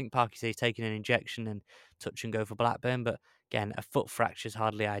think Parky says he's taking an injection and touch and go for Blackburn, but again, a foot fracture is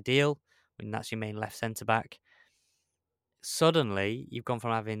hardly ideal when that's your main left centre back. Suddenly, you've gone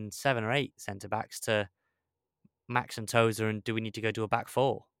from having 7 or 8 centre backs to Max and Tozer, and do we need to go to a back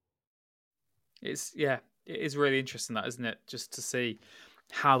 4? It is really interesting, that, isn't it? Just to see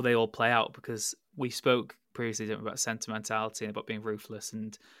how they all play out, because we spoke previously about sentimentality and about being ruthless,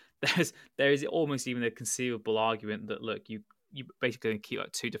 and there is almost even a conceivable argument that, look, you basically keep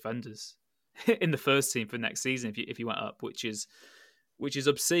like 2 defenders in the first team for next season if you went up, which is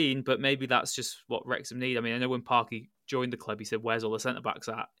obscene, but maybe that's just what Wrexham need. I mean, I know when Parky joined the club, he said, "Where's all the centre backs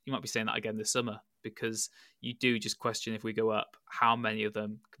at?" You might be saying that again this summer, because you do just question, if we go up, how many of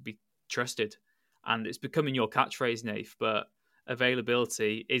them could be trusted. And it's becoming your catchphrase, Nath, but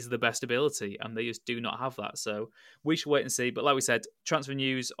availability is the best ability, and they just do not have that. So we should wait and see. But like we said, transfer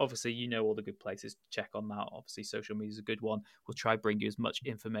news, obviously, all the good places to check on that. Obviously, social media is a good one. We'll try to bring you as much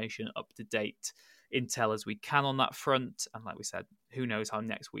information, up to date intel as we can on that front. And like we said, who knows how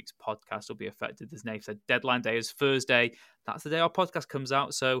next week's podcast will be affected. As Nath said, deadline day is Thursday. That's the day our podcast comes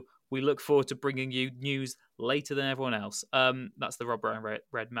out. So we look forward to bringing you news later than everyone else. That's the Rob Brown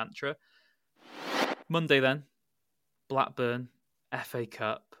Red mantra. Monday then, Blackburn, FA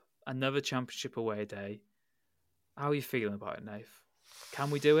Cup, another Championship away day. How are you feeling about it, Nath?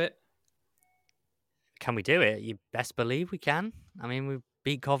 Can we do it? Can we do it? You best believe we can. I mean, we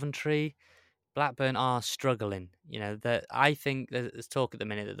beat Coventry. Blackburn are struggling. I think there's talk at the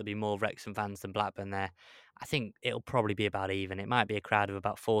minute that there'll be more Wrexham fans than Blackburn there. I think it'll probably be about even. It might be a crowd of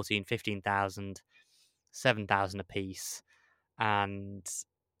about 14, 15,000, 7,000 apiece. And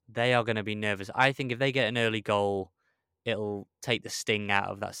they are going to be nervous. I think if they get an early goal, it'll take the sting out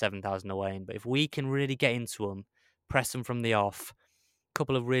of that 7,000 away. But if we can really get into them, press them from the off, a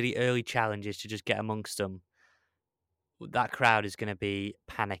couple of really early challenges to just get amongst them, that crowd is going to be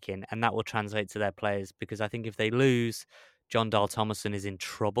panicking, and that will translate to their players, because I think if they lose, John Dahl Thomason is in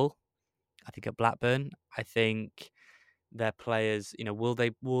trouble. I think at Blackburn, I think their players, will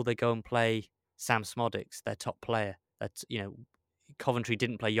they go and play Sam Smodics, their top player? That's, Coventry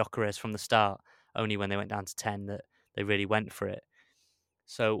didn't play Gyökeres from the start, only when they went down to 10 that they really went for it.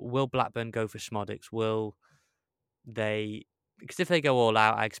 So will Blackburn go for Smodics? Will they? Because if they go all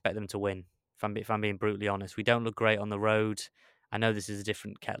out, I expect them to win. If I'm being brutally honest, we don't look great on the road. I know this is a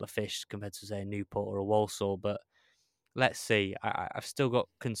different kettle of fish compared to, say, a Newport or a Walsall, but let's see. I've still got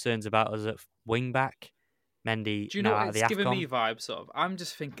concerns about us at wing back. Mendy, do you know now what out of the it's AFCON. giving me vibes of? I'm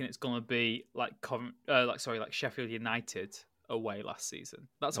just thinking it's going to be like Sheffield United away last season.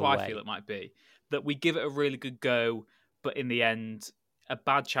 That's how I feel it might be. That we give it a really good go, but in the end, a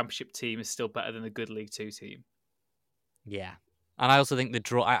bad Championship team is still better than a good League Two team. Yeah. And I also think the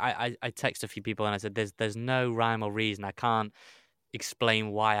draw, I texted a few people and I said, there's no rhyme or reason. I can't explain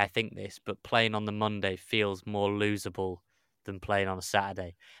why I think this, but playing on the Monday feels more losable than playing on a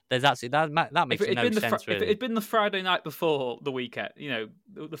Saturday. There's actually that makes no sense, really. If it had been the Friday night before the weekend,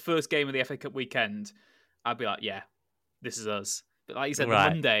 the first game of the FA Cup weekend, I'd be like, yeah, this is us. But like you said, right. The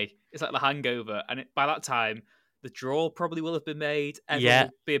Monday, it's like the hangover. And by that time, the draw probably will have been made. Everyone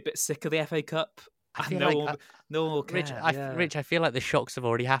will be a bit sick of the FA Cup. No one will care. Rich, I feel like the shocks have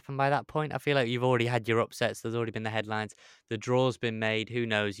already happened by that point. I feel like you've already had your upsets. There's already been the headlines. The draw's been made. Who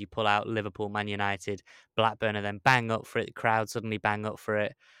knows? You pull out Liverpool, Man United, Blackburn, and then bang up for it. The crowd suddenly bang up for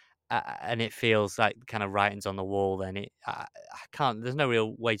it. And it feels like kind of writing's on the wall then. I can't, there's no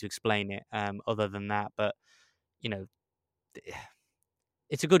real way to explain it other than that. But,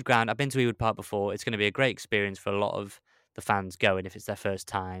 it's a good ground. I've been to Ewood Park before. It's going to be a great experience for a lot of the fans going if it's their first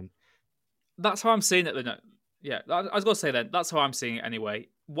time. That's how I'm seeing it. Yeah, I was going to say then, that's how I'm seeing it anyway.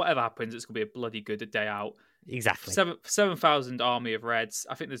 Whatever happens, it's going to be a bloody good day out. Exactly. 7,000 army of Reds.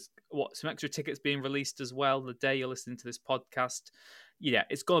 I think there's some extra tickets being released as well the day you're listening to this podcast. Yeah,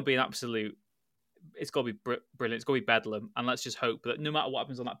 it's going to be it's going to be brilliant. It's going to be bedlam. And let's just hope that no matter what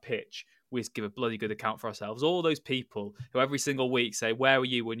happens on that pitch, we just give a bloody good account for ourselves. All those people who every single week say, "Where were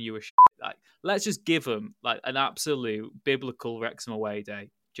you when you were shit?" Like, let's just give them like an absolute biblical Wrexham away day.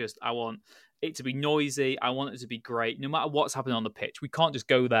 I want it to be noisy. I want it to be great. No matter what's happening on the pitch, we can't just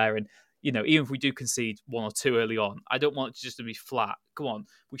go there and, even if we do concede 1 or 2 early on, I don't want it just to be flat. Come on.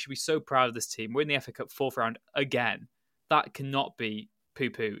 We should be so proud of this team. We're in the FA Cup 4th round again. That cannot be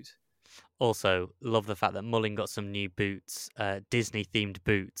poo-pooed. Also, love the fact that Mullin got some new boots, Disney-themed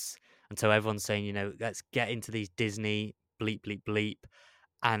boots. And so everyone's saying, let's get into these Disney bleep, bleep, bleep.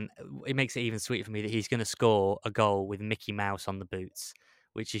 And it makes it even sweeter for me that he's going to score a goal with Mickey Mouse on the boots,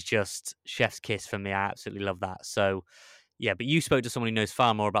 which is just chef's kiss for me. I absolutely love that. So, Yeah, but you spoke to someone who knows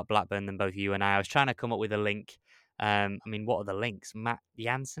far more about Blackburn than both you and I. I was trying to come up with a link. I mean, what are the links? Matt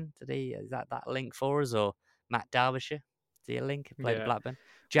Jansen, is that link for us, or Matt Derbyshire? Is he a link? He played at Yeah. Blackburn.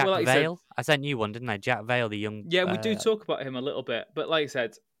 Jack Well, like you said, Vale. I sent you one, didn't I? Jack Vale, the young. yeah, we do talk about him a little bit, but like I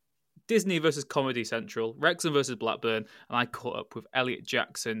said, Disney versus Comedy Central, Wrexham versus Blackburn, and I caught up with Elliot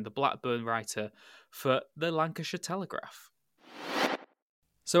Jackson, the Blackburn writer for the Lancashire Telegraph.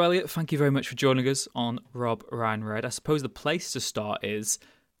 So, Elliot, thank you very much for joining us on Rob, Ryan, Red. I suppose the place to start is,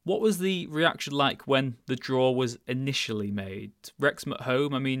 what was the reaction like when the draw was initially made? Wrexham at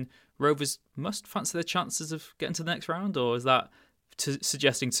home, I mean, Rovers must fancy their chances of getting to the next round, or is that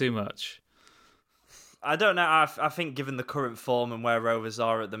suggesting too much? I don't know. I think given the current form and where Rovers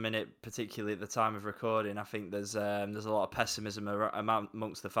are at the minute, particularly at the time of recording, I think there's a lot of pessimism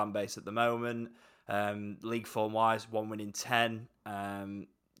amongst the fan base at the moment. League form wise, 1 win in 10.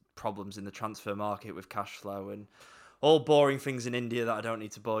 Problems in the transfer market with cash flow and all boring things in India that I don't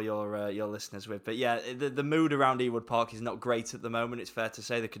need to bore your listeners with. But yeah, the mood around Ewood Park is not great at the moment. It's fair to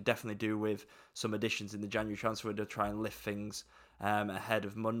say they could definitely do with some additions in the January transfer window to try and lift things ahead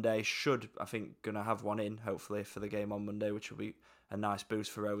of Monday. I think going to have one in hopefully for the game on Monday, which will be a nice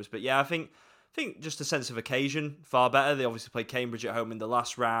boost for Rovers. But yeah, I think just a sense of occasion, far better. They obviously played Cambridge at home in the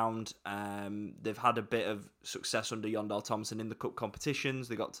last round. They've had a bit of success under Jon Dahl Tomasson in the cup competitions.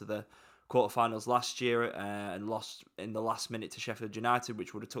 They got to the quarterfinals last year and lost in the last minute to Sheffield United,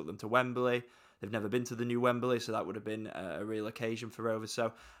 which would have took them to Wembley. They've never been to the new Wembley, so that would have been a real occasion for Rovers.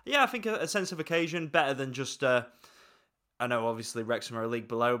 So yeah, I think a sense of occasion, better than just... I know obviously Wrexham are a league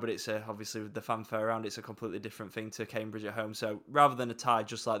below, but it's obviously with the fanfare around, it's a completely different thing to Cambridge at home. So rather than a tie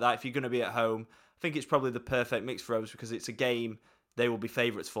just like that, if you're going to be at home, I think it's probably the perfect mix for Rovers because it's a game they will be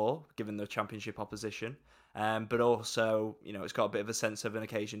favourites for, given the championship opposition. But also, it's got a bit of a sense of an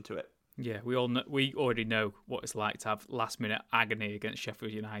occasion to it. Yeah, we already know what it's like to have last-minute agony against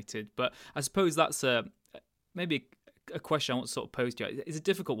Sheffield United. But I suppose that's maybe a question I want to sort of pose to you. It's a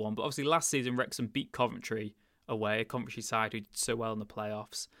difficult one, but obviously last season Wrexham beat Coventry away, a Coventry side who did so well in the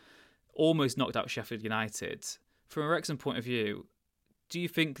playoffs, almost knocked out Sheffield United. From a Wrexham point of view, do you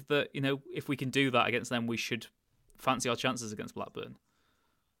think that, if we can do that against them, we should fancy our chances against Blackburn?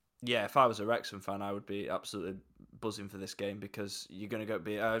 Yeah, if I was a Wrexham fan, I would be absolutely buzzing for this game because you're going to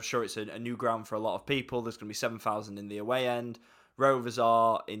be... I'm sure it's a new ground for a lot of people. There's going to be 7,000 in the away end. Rovers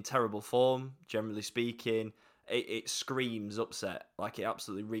are in terrible form, generally speaking. It screams upset, like it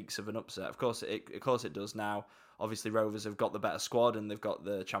absolutely reeks of an upset. Of course it does now. Obviously, Rovers have got the better squad and they've got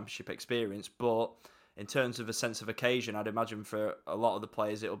the championship experience. But in terms of a sense of occasion, I'd imagine for a lot of the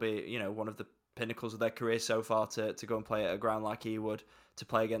players, it'll be one of the pinnacles of their career so far to go and play at a ground like Ewood, to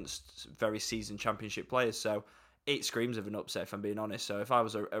play against very seasoned championship players. So it screams of an upset, if I'm being honest. So if I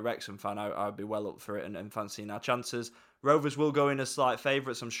was a Wrexham fan, I'd be well up for it and fancying our chances. Rovers will go in as slight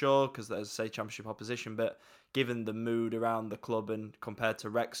favourites, I'm sure, because there's, say, championship opposition. But given the mood around the club and compared to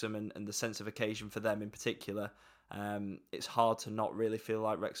Wrexham and the sense of occasion for them in particular, it's hard to not really feel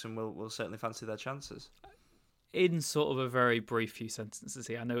like Wrexham will certainly fancy their chances. In sort of a very brief few sentences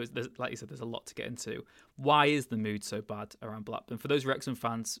here, I know, like you said, there's a lot to get into. Why is the mood so bad around Blackburn? For those Wrexham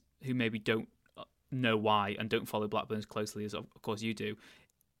fans who maybe don't know why and don't follow Blackburn as closely as, of course, you do,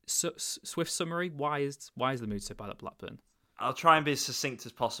 swift summary, why is the mood so bad at Blackburn? I'll try and be as succinct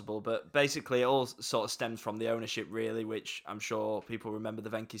as possible, but basically it all sort of stems from the ownership, really, which I'm sure people remember the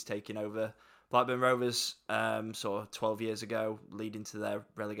Venky's taking over Blackburn Rovers sort of 12 years ago, leading to their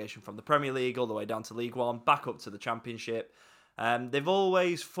relegation from the Premier League all the way down to League One, back up to the Championship. They've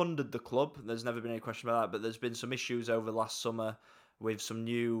always funded the club. There's never been any question about that, but there's been some issues over last summer with some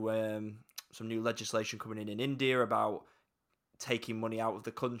new legislation coming in India about taking money out of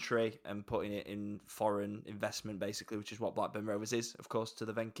the country and putting it in foreign investment, basically, which is what Blackburn Rovers is, of course, to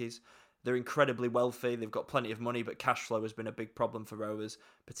the Venky's. They're incredibly wealthy. They've got plenty of money, but cash flow has been a big problem for Rovers,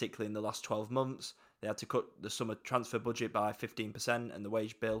 particularly in the last 12 months. They had to cut the summer transfer budget by 15% and the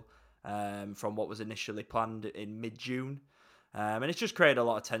wage bill from what was initially planned in mid-June. And it's just created a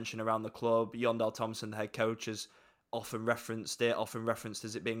lot of tension around the club. Jon Dahl Tomasson, the head coach, has often referenced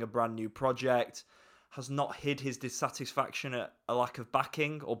as it being a brand new project, has not hid his dissatisfaction at a lack of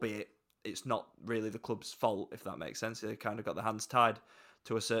backing, albeit it's not really the club's fault, if that makes sense. They kind of got their hands tied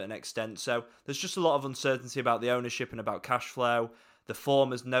to a certain extent. So there's just a lot of uncertainty about the ownership and about cash flow. The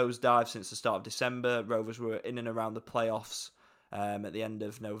form has nosedived since the start of December. Rovers were in and around the playoffs at the end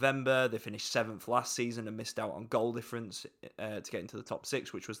of November. They finished 7th last season and missed out on goal difference to get into the top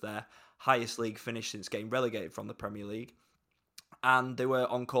 6, which was their highest league finish since getting relegated from the Premier League. And they were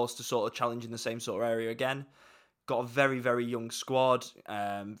on course to sort of challenge in the same sort of area again. got a very, very young squad,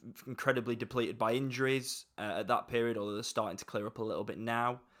 incredibly depleted by injuries at that period, although they're starting to clear up a little bit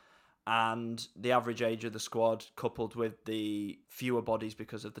now. And the average age of the squad, coupled with the fewer bodies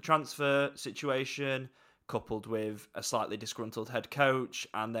because of the transfer situation, coupled with a slightly disgruntled head coach,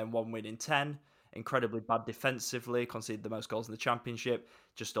 and then 1 win in 10, incredibly bad defensively, conceded the most goals in the championship,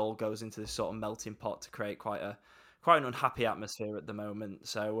 just all goes into this sort of melting pot to create quite an unhappy atmosphere at the moment.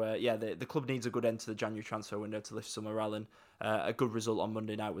 So, the club needs a good end to the January transfer window to lift some morale, and a good result on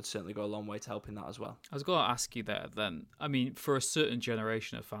Monday night would certainly go a long way to helping that as well. I was going to ask you there then. I mean, for a certain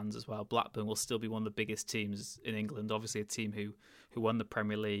generation of fans as well, Blackburn will still be one of the biggest teams in England. Obviously, a team who won the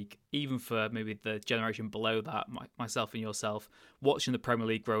Premier League. Even for maybe the generation below that, myself and yourself, watching the Premier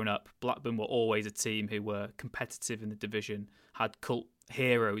League growing up, Blackburn were always a team who were competitive in the division, had cult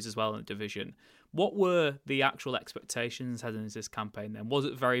heroes as well in the division. What were the actual expectations heading into this campaign then? Was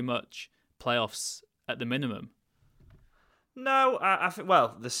it very much playoffs at the minimum? No, I think,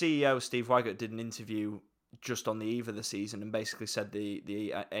 well, the CEO, Steve Wygott, did an interview just on the eve of the season and basically said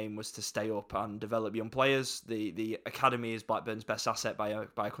the aim was to stay up and develop young players. The academy is Blackburn's best asset by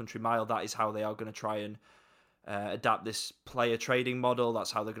a country mile. That is how they are going to try and adapt this player trading model.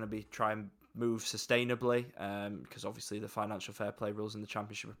 That's how they're going to be try and move sustainably, because obviously the financial fair play rules in the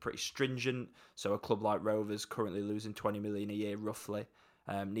Championship are pretty stringent. So a club like Rovers, currently losing 20 million a year roughly,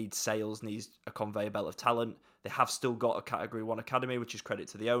 needs sales, needs a conveyor belt of talent. They have still got a Category 1 academy, which is credit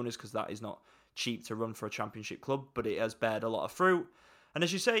to the owners, because that is not cheap to run for a Championship club, but it has bared a lot of fruit. And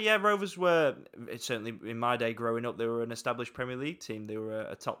as you say, yeah, Rovers were, certainly in my day growing up, they were an established Premier League team. They were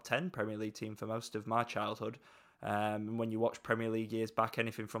a top 10 Premier League team for most of my childhood. And when you watch Premier League years back,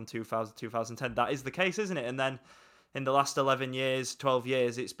 anything from 2000, 2010, that is the case, isn't it? And then in the last 11 years, 12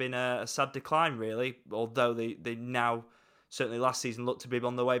 years, it's been a sad decline, really, although they now, certainly last season, look to be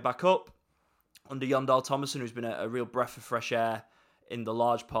on their way back up under Yondal Thomason, who's been a real breath of fresh air in the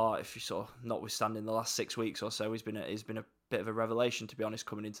large part, if you sort of notwithstanding the last 6 weeks or so. He's been a bit of a revelation, to be honest,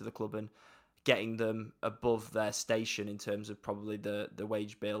 coming into the club and getting them above their station in terms of probably the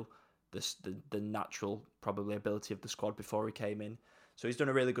wage bill, the natural probably ability of the squad before he came in. So he's done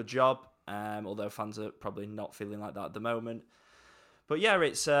a really good job, although fans are probably not feeling like that at the moment. But yeah,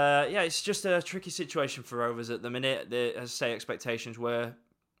 it's just a tricky situation for Rovers at the minute. As I say, expectations were,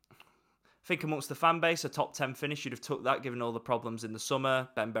 I think, amongst the fan base, a top 10 finish. You'd have took that given all the problems in the summer.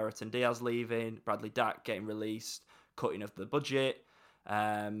 Ben Berrett and Diaz leaving, Bradley Dack getting released, cutting of the budget.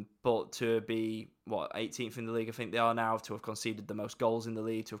 But to be, 18th in the league, I think they are now, to have conceded the most goals in the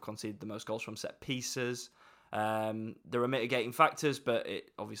league, to have conceded the most goals from set pieces. There are mitigating factors, but it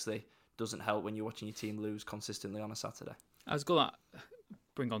obviously doesn't help when you're watching your team lose consistently on a Saturday. I was going to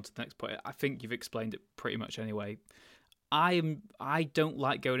bring on to the next point. I think you've explained it pretty much anyway. I don't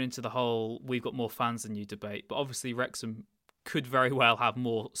like going into the whole "we've got more fans than you" debate, but obviously Wrexham could very well have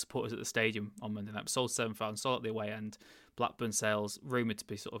more supporters at the stadium on Monday night. Sold 7,000, sold at the away end. Blackburn sales rumoured to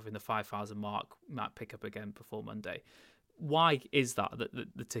be sort of in the 5,000 mark. Might pick up again before Monday. Why is that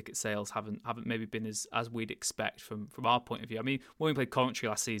the ticket sales haven't maybe been as we'd expect from our point of view? I mean, when we played Coventry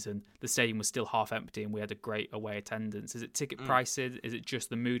last season, the stadium was still half empty and we had a great away attendance. Is it ticket prices? Is it just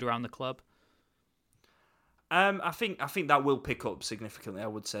the mood around the club? I think that will pick up significantly. I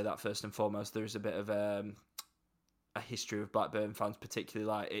would say that first and foremost. There is a bit of a history of Blackburn fans, particularly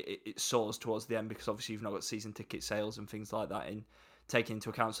like it soars towards the end because obviously you've not got season ticket sales and things like that in taken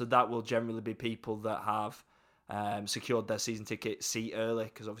into account. So that will generally be people that have secured their season ticket seat early,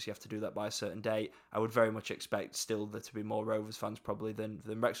 because obviously you have to do that by a certain date. I would very much expect still there to be more Rovers fans probably than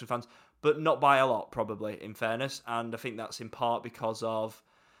Wrexham fans, but not by a lot probably, in fairness. And I think that's in part because of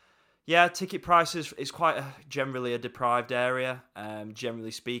ticket prices is quite generally a deprived area,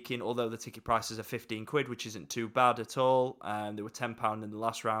 generally speaking, although the ticket prices are £15, which isn't too bad at all. They were £10 in the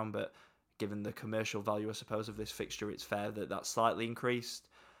last round, but given the commercial value, I suppose, of this fixture, it's fair that that's slightly increased.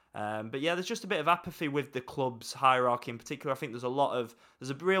 But yeah, there's just a bit of apathy with the club's hierarchy in particular. I think there's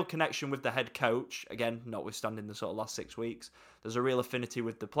a real connection with the head coach, again, notwithstanding the sort of last 6 weeks. There's a real affinity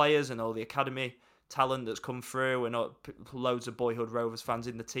with the players and all the academy talent that's come through, and loads of boyhood Rovers fans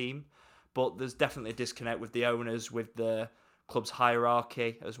in the team. But there's definitely a disconnect with the owners, with the club's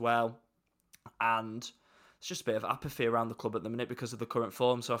hierarchy as well. And it's just a bit of apathy around the club at the minute because of the current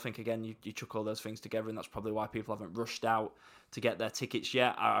form. So I think, again, you chuck all those things together, and that's probably why people haven't rushed out to get their tickets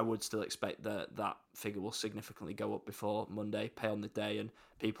yet. I would still expect that figure will significantly go up before Monday, pay on the day, and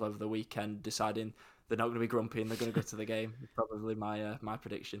people over the weekend deciding they're not going to be grumpy and they're going to go to the game. It's probably my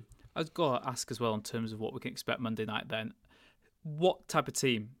prediction. I was going to ask as well in terms of what we can expect Monday night then. What type of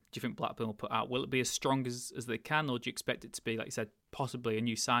team do you think Blackburn will put out? Will it be as strong as they can, or do you expect it to be, like you said, possibly a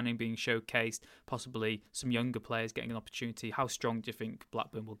new signing being showcased, possibly some younger players getting an opportunity. How strong do you think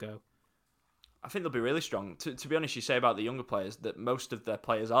Blackburn will go? I think they'll be really strong. To be honest, you say about the younger players that most of their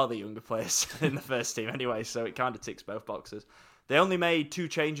players are the younger players in the first team anyway, so it kind of ticks both boxes. They only made 2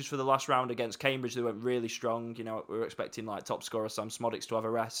 changes for the last round against Cambridge. They went really strong. You know, we were expecting like top scorer Sam Smodics to have a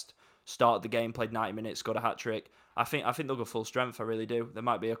rest, started the game, played 90 minutes, scored a hat-trick. I think they'll go full strength, I really do. There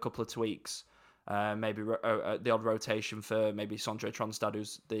might be a couple of tweaks, maybe the odd rotation for maybe Sondre Tronstad,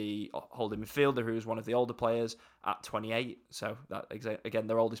 who's the holding midfielder, who's one of the older players at 28. So that again,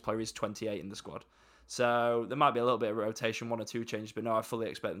 their oldest player is 28 in the squad. So there might be a little bit of rotation, 1 or 2 changes, but no, I fully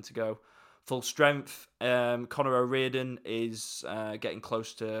expect them to go full strength. Conor O'Riordan is getting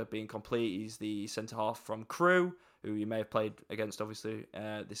close to being complete. He's the centre-half from Crewe, who you may have played against, obviously,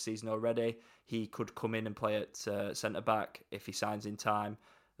 this season already. He could come in and play at centre-back if he signs in time.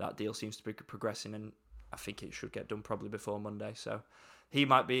 That deal seems to be progressing, and I think it should get done probably before Monday. So he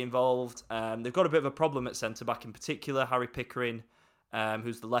might be involved. They've got a bit of a problem at centre-back in particular. Harry Pickering,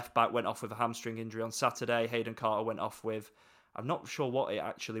 who's the left-back, went off with a hamstring injury on Saturday. Hayden Carter went off with... I'm not sure what it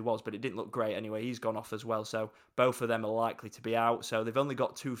actually was, but it didn't look great anyway. He's gone off as well, so both of them are likely to be out. So they've only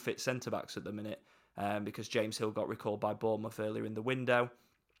got 2 fit centre-backs at the minute because James Hill got recalled by Bournemouth earlier in the window.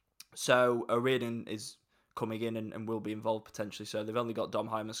 So O'Riordan is coming in and will be involved potentially. So they've only got Dom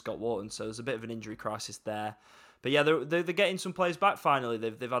Hyman and Scott Wharton, so there's a bit of an injury crisis there. But yeah, they're getting some players back finally.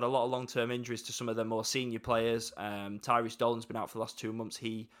 They've had a lot of long-term injuries to some of their more senior players. Tyrese Dolan's been out for the last 2 months.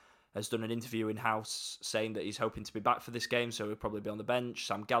 He has done an interview in-house saying that he's hoping to be back for this game, so he'll probably be on the bench.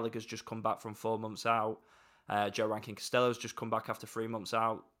 Sam Gallagher's just come back from 4 months out. Joe Rankin-Costello's just come back after 3 months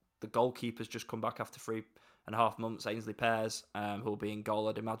out. The goalkeeper's just come back after 3.5 months. Ainsley Pears, who will be in goal,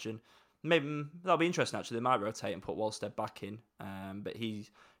 I'd imagine. Maybe that'll be interesting, actually. They might rotate and put Wallstead back in, but he's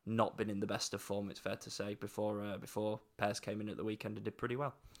not been in the best of form, it's fair to say, before Pears came in at the weekend and did pretty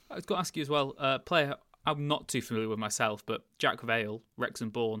well. I was going to ask you as well, player I'm not too familiar with myself, but Jack Vale,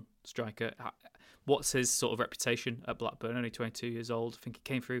 Wrexham-born striker, what's his sort of reputation at Blackburn? Only 22 years old. I think he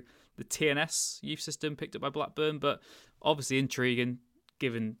came through the TNS youth system, picked up by Blackburn, but obviously intriguing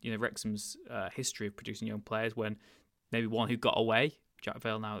given Wrexham's history of producing young players. When maybe one who got away, Jack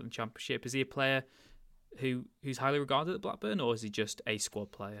Vale now in the Championship, is he a player who's highly regarded at Blackburn, or is he just a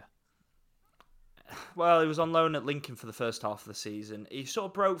squad player? Well, he was on loan at Lincoln for the first half of the season. He sort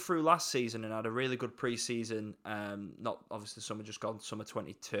of broke through last season and had a really good pre-season. Not obviously summer just gone, summer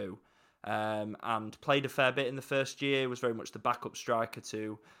 22. And played a fair bit in the first year. Was very much the backup striker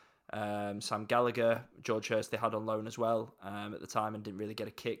to Sam Gallagher. George Hurst they had on loan as well at the time and didn't really get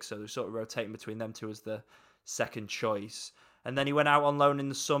a kick. So they were sort of rotating between them two as the second choice. And then he went out on loan in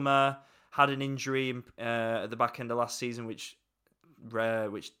the summer, had an injury at the back end of last season, which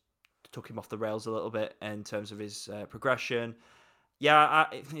took him off the rails a little bit in terms of his progression. Yeah,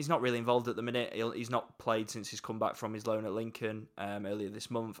 he's not really involved at the minute. He's not played since he's come back from his loan at Lincoln earlier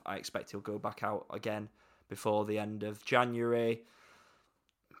this month. I expect he'll go back out again before the end of January.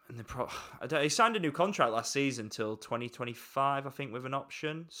 And he signed a new contract last season till 2025, I think, with an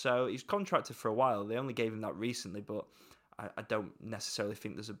option. So he's contracted for a while. They only gave him that recently, but I don't necessarily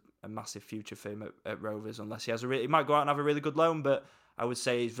think there's a massive future for him at Rovers unless he has he might go out and have a really good loan, but I would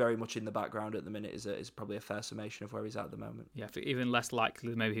say he's very much in the background at the minute is probably a fair summation of where he's at the moment. Yeah, I think even less likely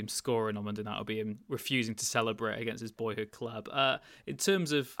than maybe him scoring on Monday night will be him refusing to celebrate against his boyhood club. In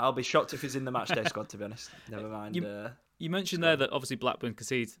terms of... I'll be shocked if he's in the matchday squad, to be honest. Never mind. You mentioned there that obviously Blackburn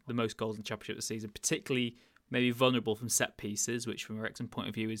concedes the most goals in the Championship this season, particularly maybe vulnerable from set pieces, which from a Wrexham point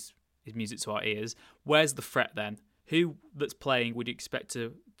of view is music to our ears. Where's the threat then? Who that's playing would you expect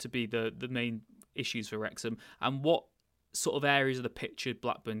to be the main issues for Wrexham? And what sort of areas of the pitch should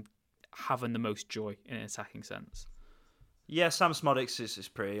Blackburn having the most joy in an attacking sense? Yeah, Sam Smodics is a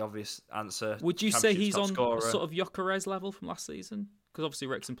pretty obvious answer. Would you say he's on a sort of Gyökeres level from last season? Because obviously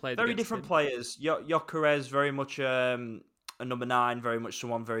Wrexham played very different players. Gyökeres very much a number 9, very much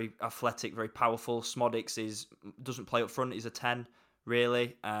someone very athletic, very powerful. Smodics doesn't play up front. He's a 10,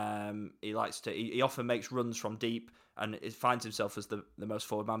 really. He likes to. He often makes runs from deep and it finds himself as the most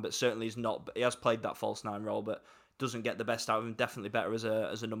forward man, but certainly is not. He has played that false 9 role, but doesn't get the best out of him. Definitely better as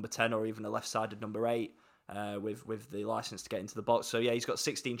a number 10 or even a left-sided number 8 with the licence to get into the box. So yeah, he's got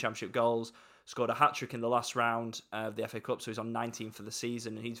 16 Championship goals, scored a hat-trick in the last round of the FA Cup, so he's on 19 for the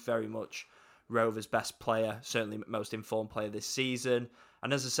season, and he's very much Rovers' best player, certainly most informed player this season.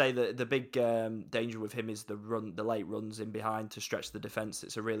 And as I say, the big danger with him is the late runs in behind to stretch the defence.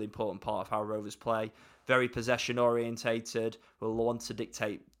 It's a really important part of how Rovers play. Very possession orientated, will want to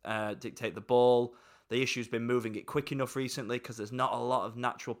dictate the ball. The issue's been moving it quick enough recently because there's not a lot of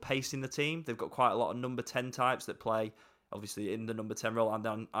natural pace in the team. They've got quite a lot of number 10 types that play obviously in the number 10 role and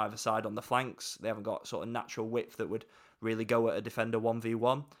on either side on the flanks. They haven't got sort of natural width that would really go at a defender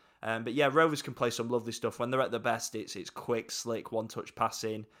 1v1. But yeah, Rovers can play some lovely stuff. When they're at their best, it's quick, slick, one-touch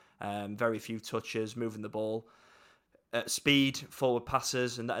passing, very few touches, moving the ball. Speed, forward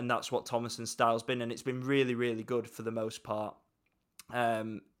passes, and that's what Thomason's style's been, and it's been really, really good for the most part.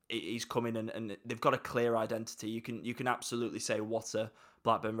 He's coming and they've got a clear identity. You can absolutely say what a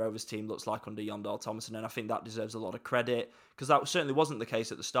Blackburn Rovers team looks like under Yondell Thomason, and I think that deserves a lot of credit, because that certainly wasn't the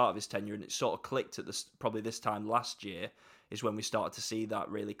case at the start of his tenure, and it sort of clicked at probably this time last year is when we started to see that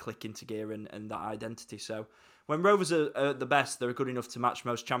really click into gear and that identity. So when Rovers are at the best, they're good enough to match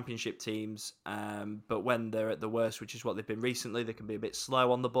most championship teams, but when they're at the worst, which is what they've been recently, they can be a bit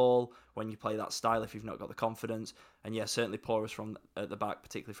slow on the ball when you play that style if you've not got the confidence, and yeah, certainly porous from at the back,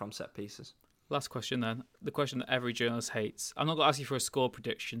 particularly from set pieces. Last question then, the question that every journalist hates. I'm not going to ask you for a score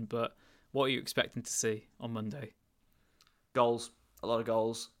prediction, but what are you expecting to see on Monday? Goals. A lot of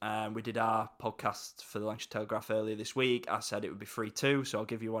goals. We did our podcast for the Lancashire Telegraph earlier this week. I said it would be 3-2, so I'll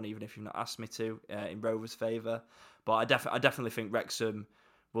give you one even if you've not asked me to, in Rovers' favour. But I definitely think Wrexham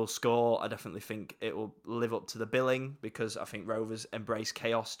will score. I definitely think it will live up to the billing, because I think Rovers embrace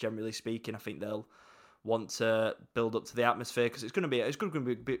chaos, generally speaking. I think they'll want to build up to the atmosphere, because it's going to be a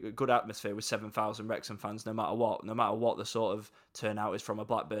good atmosphere with 7,000 Wrexham fans, no matter what the sort of turnout is from a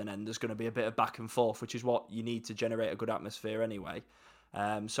Blackburn end. There's going to be a bit of back and forth, which is what you need to generate a good atmosphere anyway.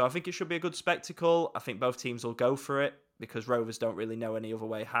 So I think it should be a good spectacle. I think both teams will go for it, because Rovers don't really know any other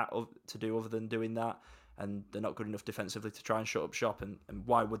way to do other than doing that, and they're not good enough defensively to try and shut up shop, and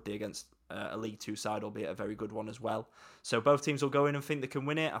why would they against a League Two side, albeit a very good one as well. So both teams will go in and think they can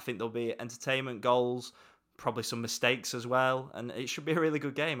win it. I think there'll be entertainment, goals, probably some mistakes as well, and it should be a really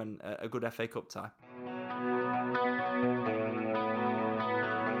good game and a good FA Cup tie.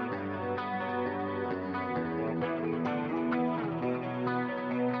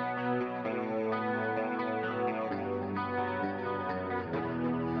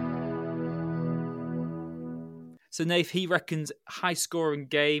 So Nath, he reckons high-scoring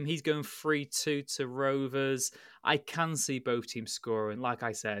game. He's going 3-2 to Rovers. I can see both teams scoring. Like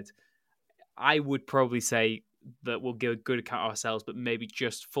I said, I would probably say that we'll give a good account of ourselves, but maybe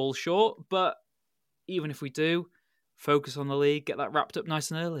just fall short. But even if we do, focus on the league, get that wrapped up nice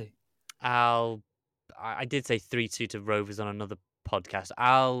and early. I did say 3-2 to Rovers on another podcast.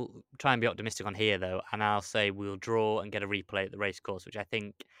 I'll try and be optimistic on here, though, and I'll say we'll draw and get a replay at the racecourse, which I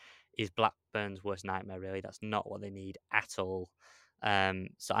think is Blackburn's worst nightmare, really. That's not what they need at all. So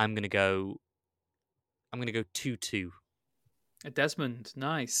I'm going to go 2-2. Desmond,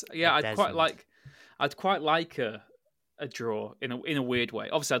 nice. Yeah, I'd quite like a draw in a weird way.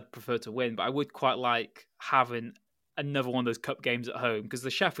 Obviously, I'd prefer to win, but I would quite like having another one of those cup games at home, because the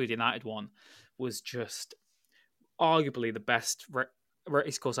Sheffield United one was just arguably the best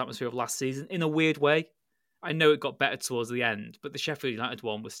racecourse atmosphere of last season in a weird way. I know it got better towards the end, but the Sheffield United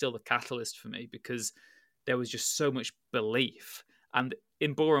one was still the catalyst for me, because there was just so much belief. And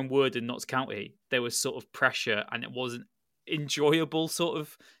in Boreham Wood and Notts County, there was sort of pressure, and it wasn't enjoyable sort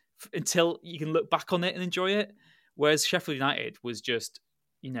of until you can look back on it and enjoy it. Whereas Sheffield United was just,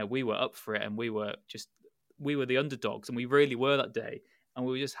 we were up for it, and we were the underdogs, and we really were that day. And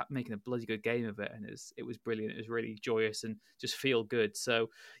we were just making a bloody good game of it, and it was brilliant. It was really joyous and just feel good. So,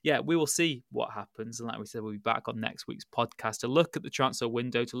 yeah, we will see what happens. And like we said, we'll be back on next week's podcast to look at the transfer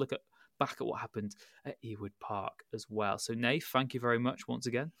window, to look back at what happened at Ewood Park as well. So, Nath, thank you very much once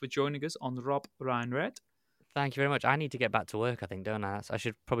again for joining us on Rob, Ryan, Red. Thank you very much. I need to get back to work, I think, don't I? I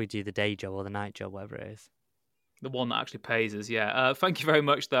should probably do the day job or the night job, whatever it is. The one that actually pays us, yeah. Thank you very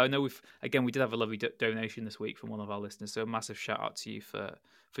much, though. I know we did have a lovely donation this week from one of our listeners, so a massive shout out to you for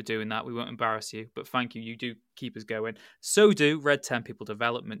doing that. We won't embarrass you, but thank you. You do keep us going. So do Red 10 People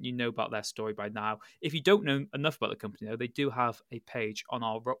Development. You know about their story by now. If you don't know enough about the company, though, they do have a page on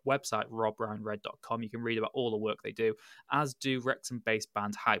our website, robryanred.com. You can read about all the work they do, as do Wrexham-based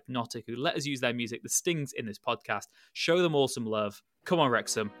band Hypnotic, who let us use their music, the stings in this podcast. Show them all some love. Come on,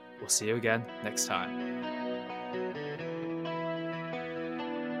 Wrexham. We'll see you again next time.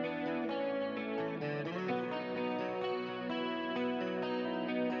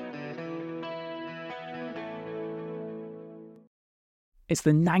 It's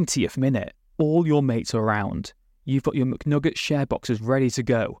the 90th minute. All your mates are around. You've got your McNugget share boxes ready to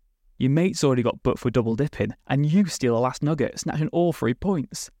go. Your mate's already got booked for double dipping, and you steal the last nugget, snatching all 3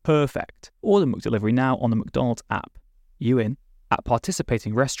 points. Perfect. Order McDelivery now on the McDonald's app. You in? At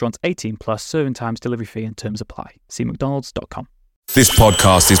participating restaurants, 18+, serving times, delivery fee and terms apply. See mcdonalds.com. This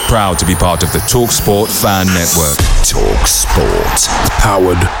podcast is proud to be part of the TalkSport Fan Network. TalkSport.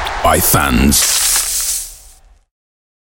 Powered by fans.